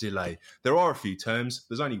not delay. There are a few terms.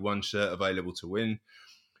 There's only one shirt available to win.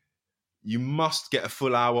 You must get a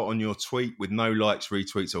full hour on your tweet with no likes,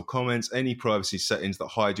 retweets, or comments. Any privacy settings that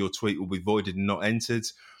hide your tweet will be voided and not entered.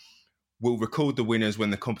 We'll record the winners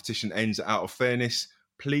when the competition ends out of fairness.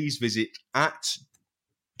 Please visit at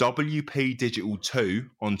WP Digital 2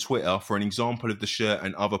 on Twitter for an example of the shirt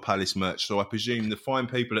and other Palace merch. So I presume the fine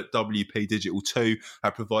people at WP Digital 2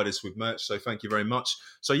 have provided us with merch. So thank you very much.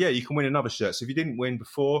 So yeah, you can win another shirt. So if you didn't win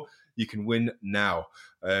before, you can win now.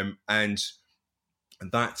 And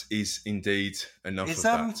that is indeed enough of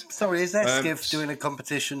that. Sorry, is Skiff doing a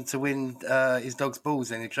competition to win his dog's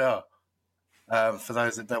balls in a jar? For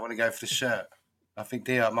those that don't want to go for the shirt, I think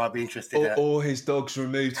DR might be interested. Or his dog's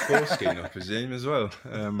removed foreskin, I presume, as well.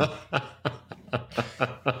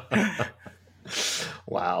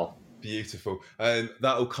 Wow. Beautiful.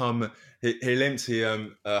 That'll come. He'll empty a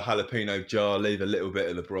jalapeno jar, leave a little bit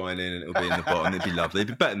of the brine in, and it'll be in the bottom. It'd be lovely.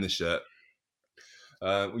 It'd be better than the shirt.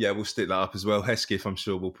 we'll stick that up as well. Hesketh, I'm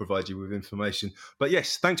sure, will provide you with information. But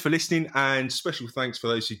yes, thanks for listening, and special thanks for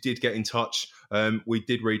those who did get in touch. We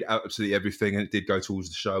did read absolutely everything, and it did go towards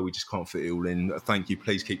the show. We just can't fit it all in. Thank you.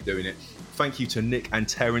 Please keep doing it. Thank you to Nick and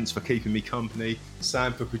Terence for keeping me company,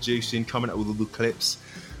 Sam for producing, coming up with all the clips,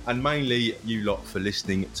 and mainly you lot for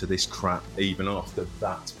listening to this crap even after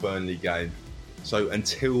that Burnley game. So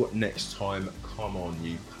until next time, come on,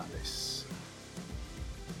 you Palace.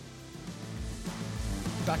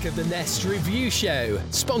 Back of the Nest Review Show,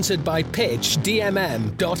 sponsored by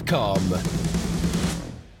PitchDMM.com.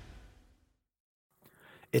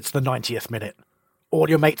 It's the 90th minute. All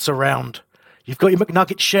your mates around. You've got your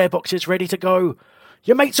McNugget share boxes ready to go.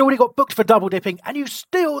 Your mate's already got booked for double dipping, and you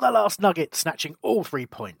steal the last nugget, snatching all 3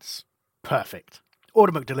 points. Perfect.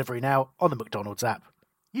 Order McDelivery now on the McDonald's app.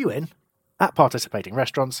 You in? At participating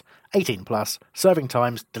restaurants, 18 plus, serving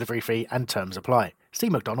times, delivery fee and terms apply. See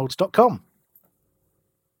mcdonalds.com.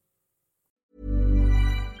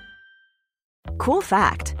 Cool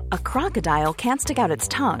fact, a crocodile can't stick out its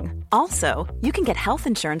tongue. Also, you can get health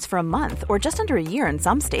insurance for a month or just under a year in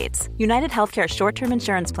some states. United Healthcare short-term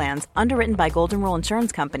insurance plans, underwritten by Golden Rule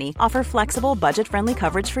Insurance Company, offer flexible, budget-friendly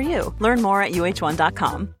coverage for you. Learn more at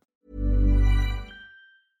UH1.com.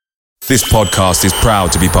 This podcast is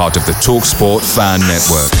proud to be part of the TalkSport Fan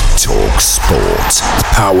Network. TalkSport.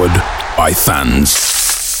 Powered by fans.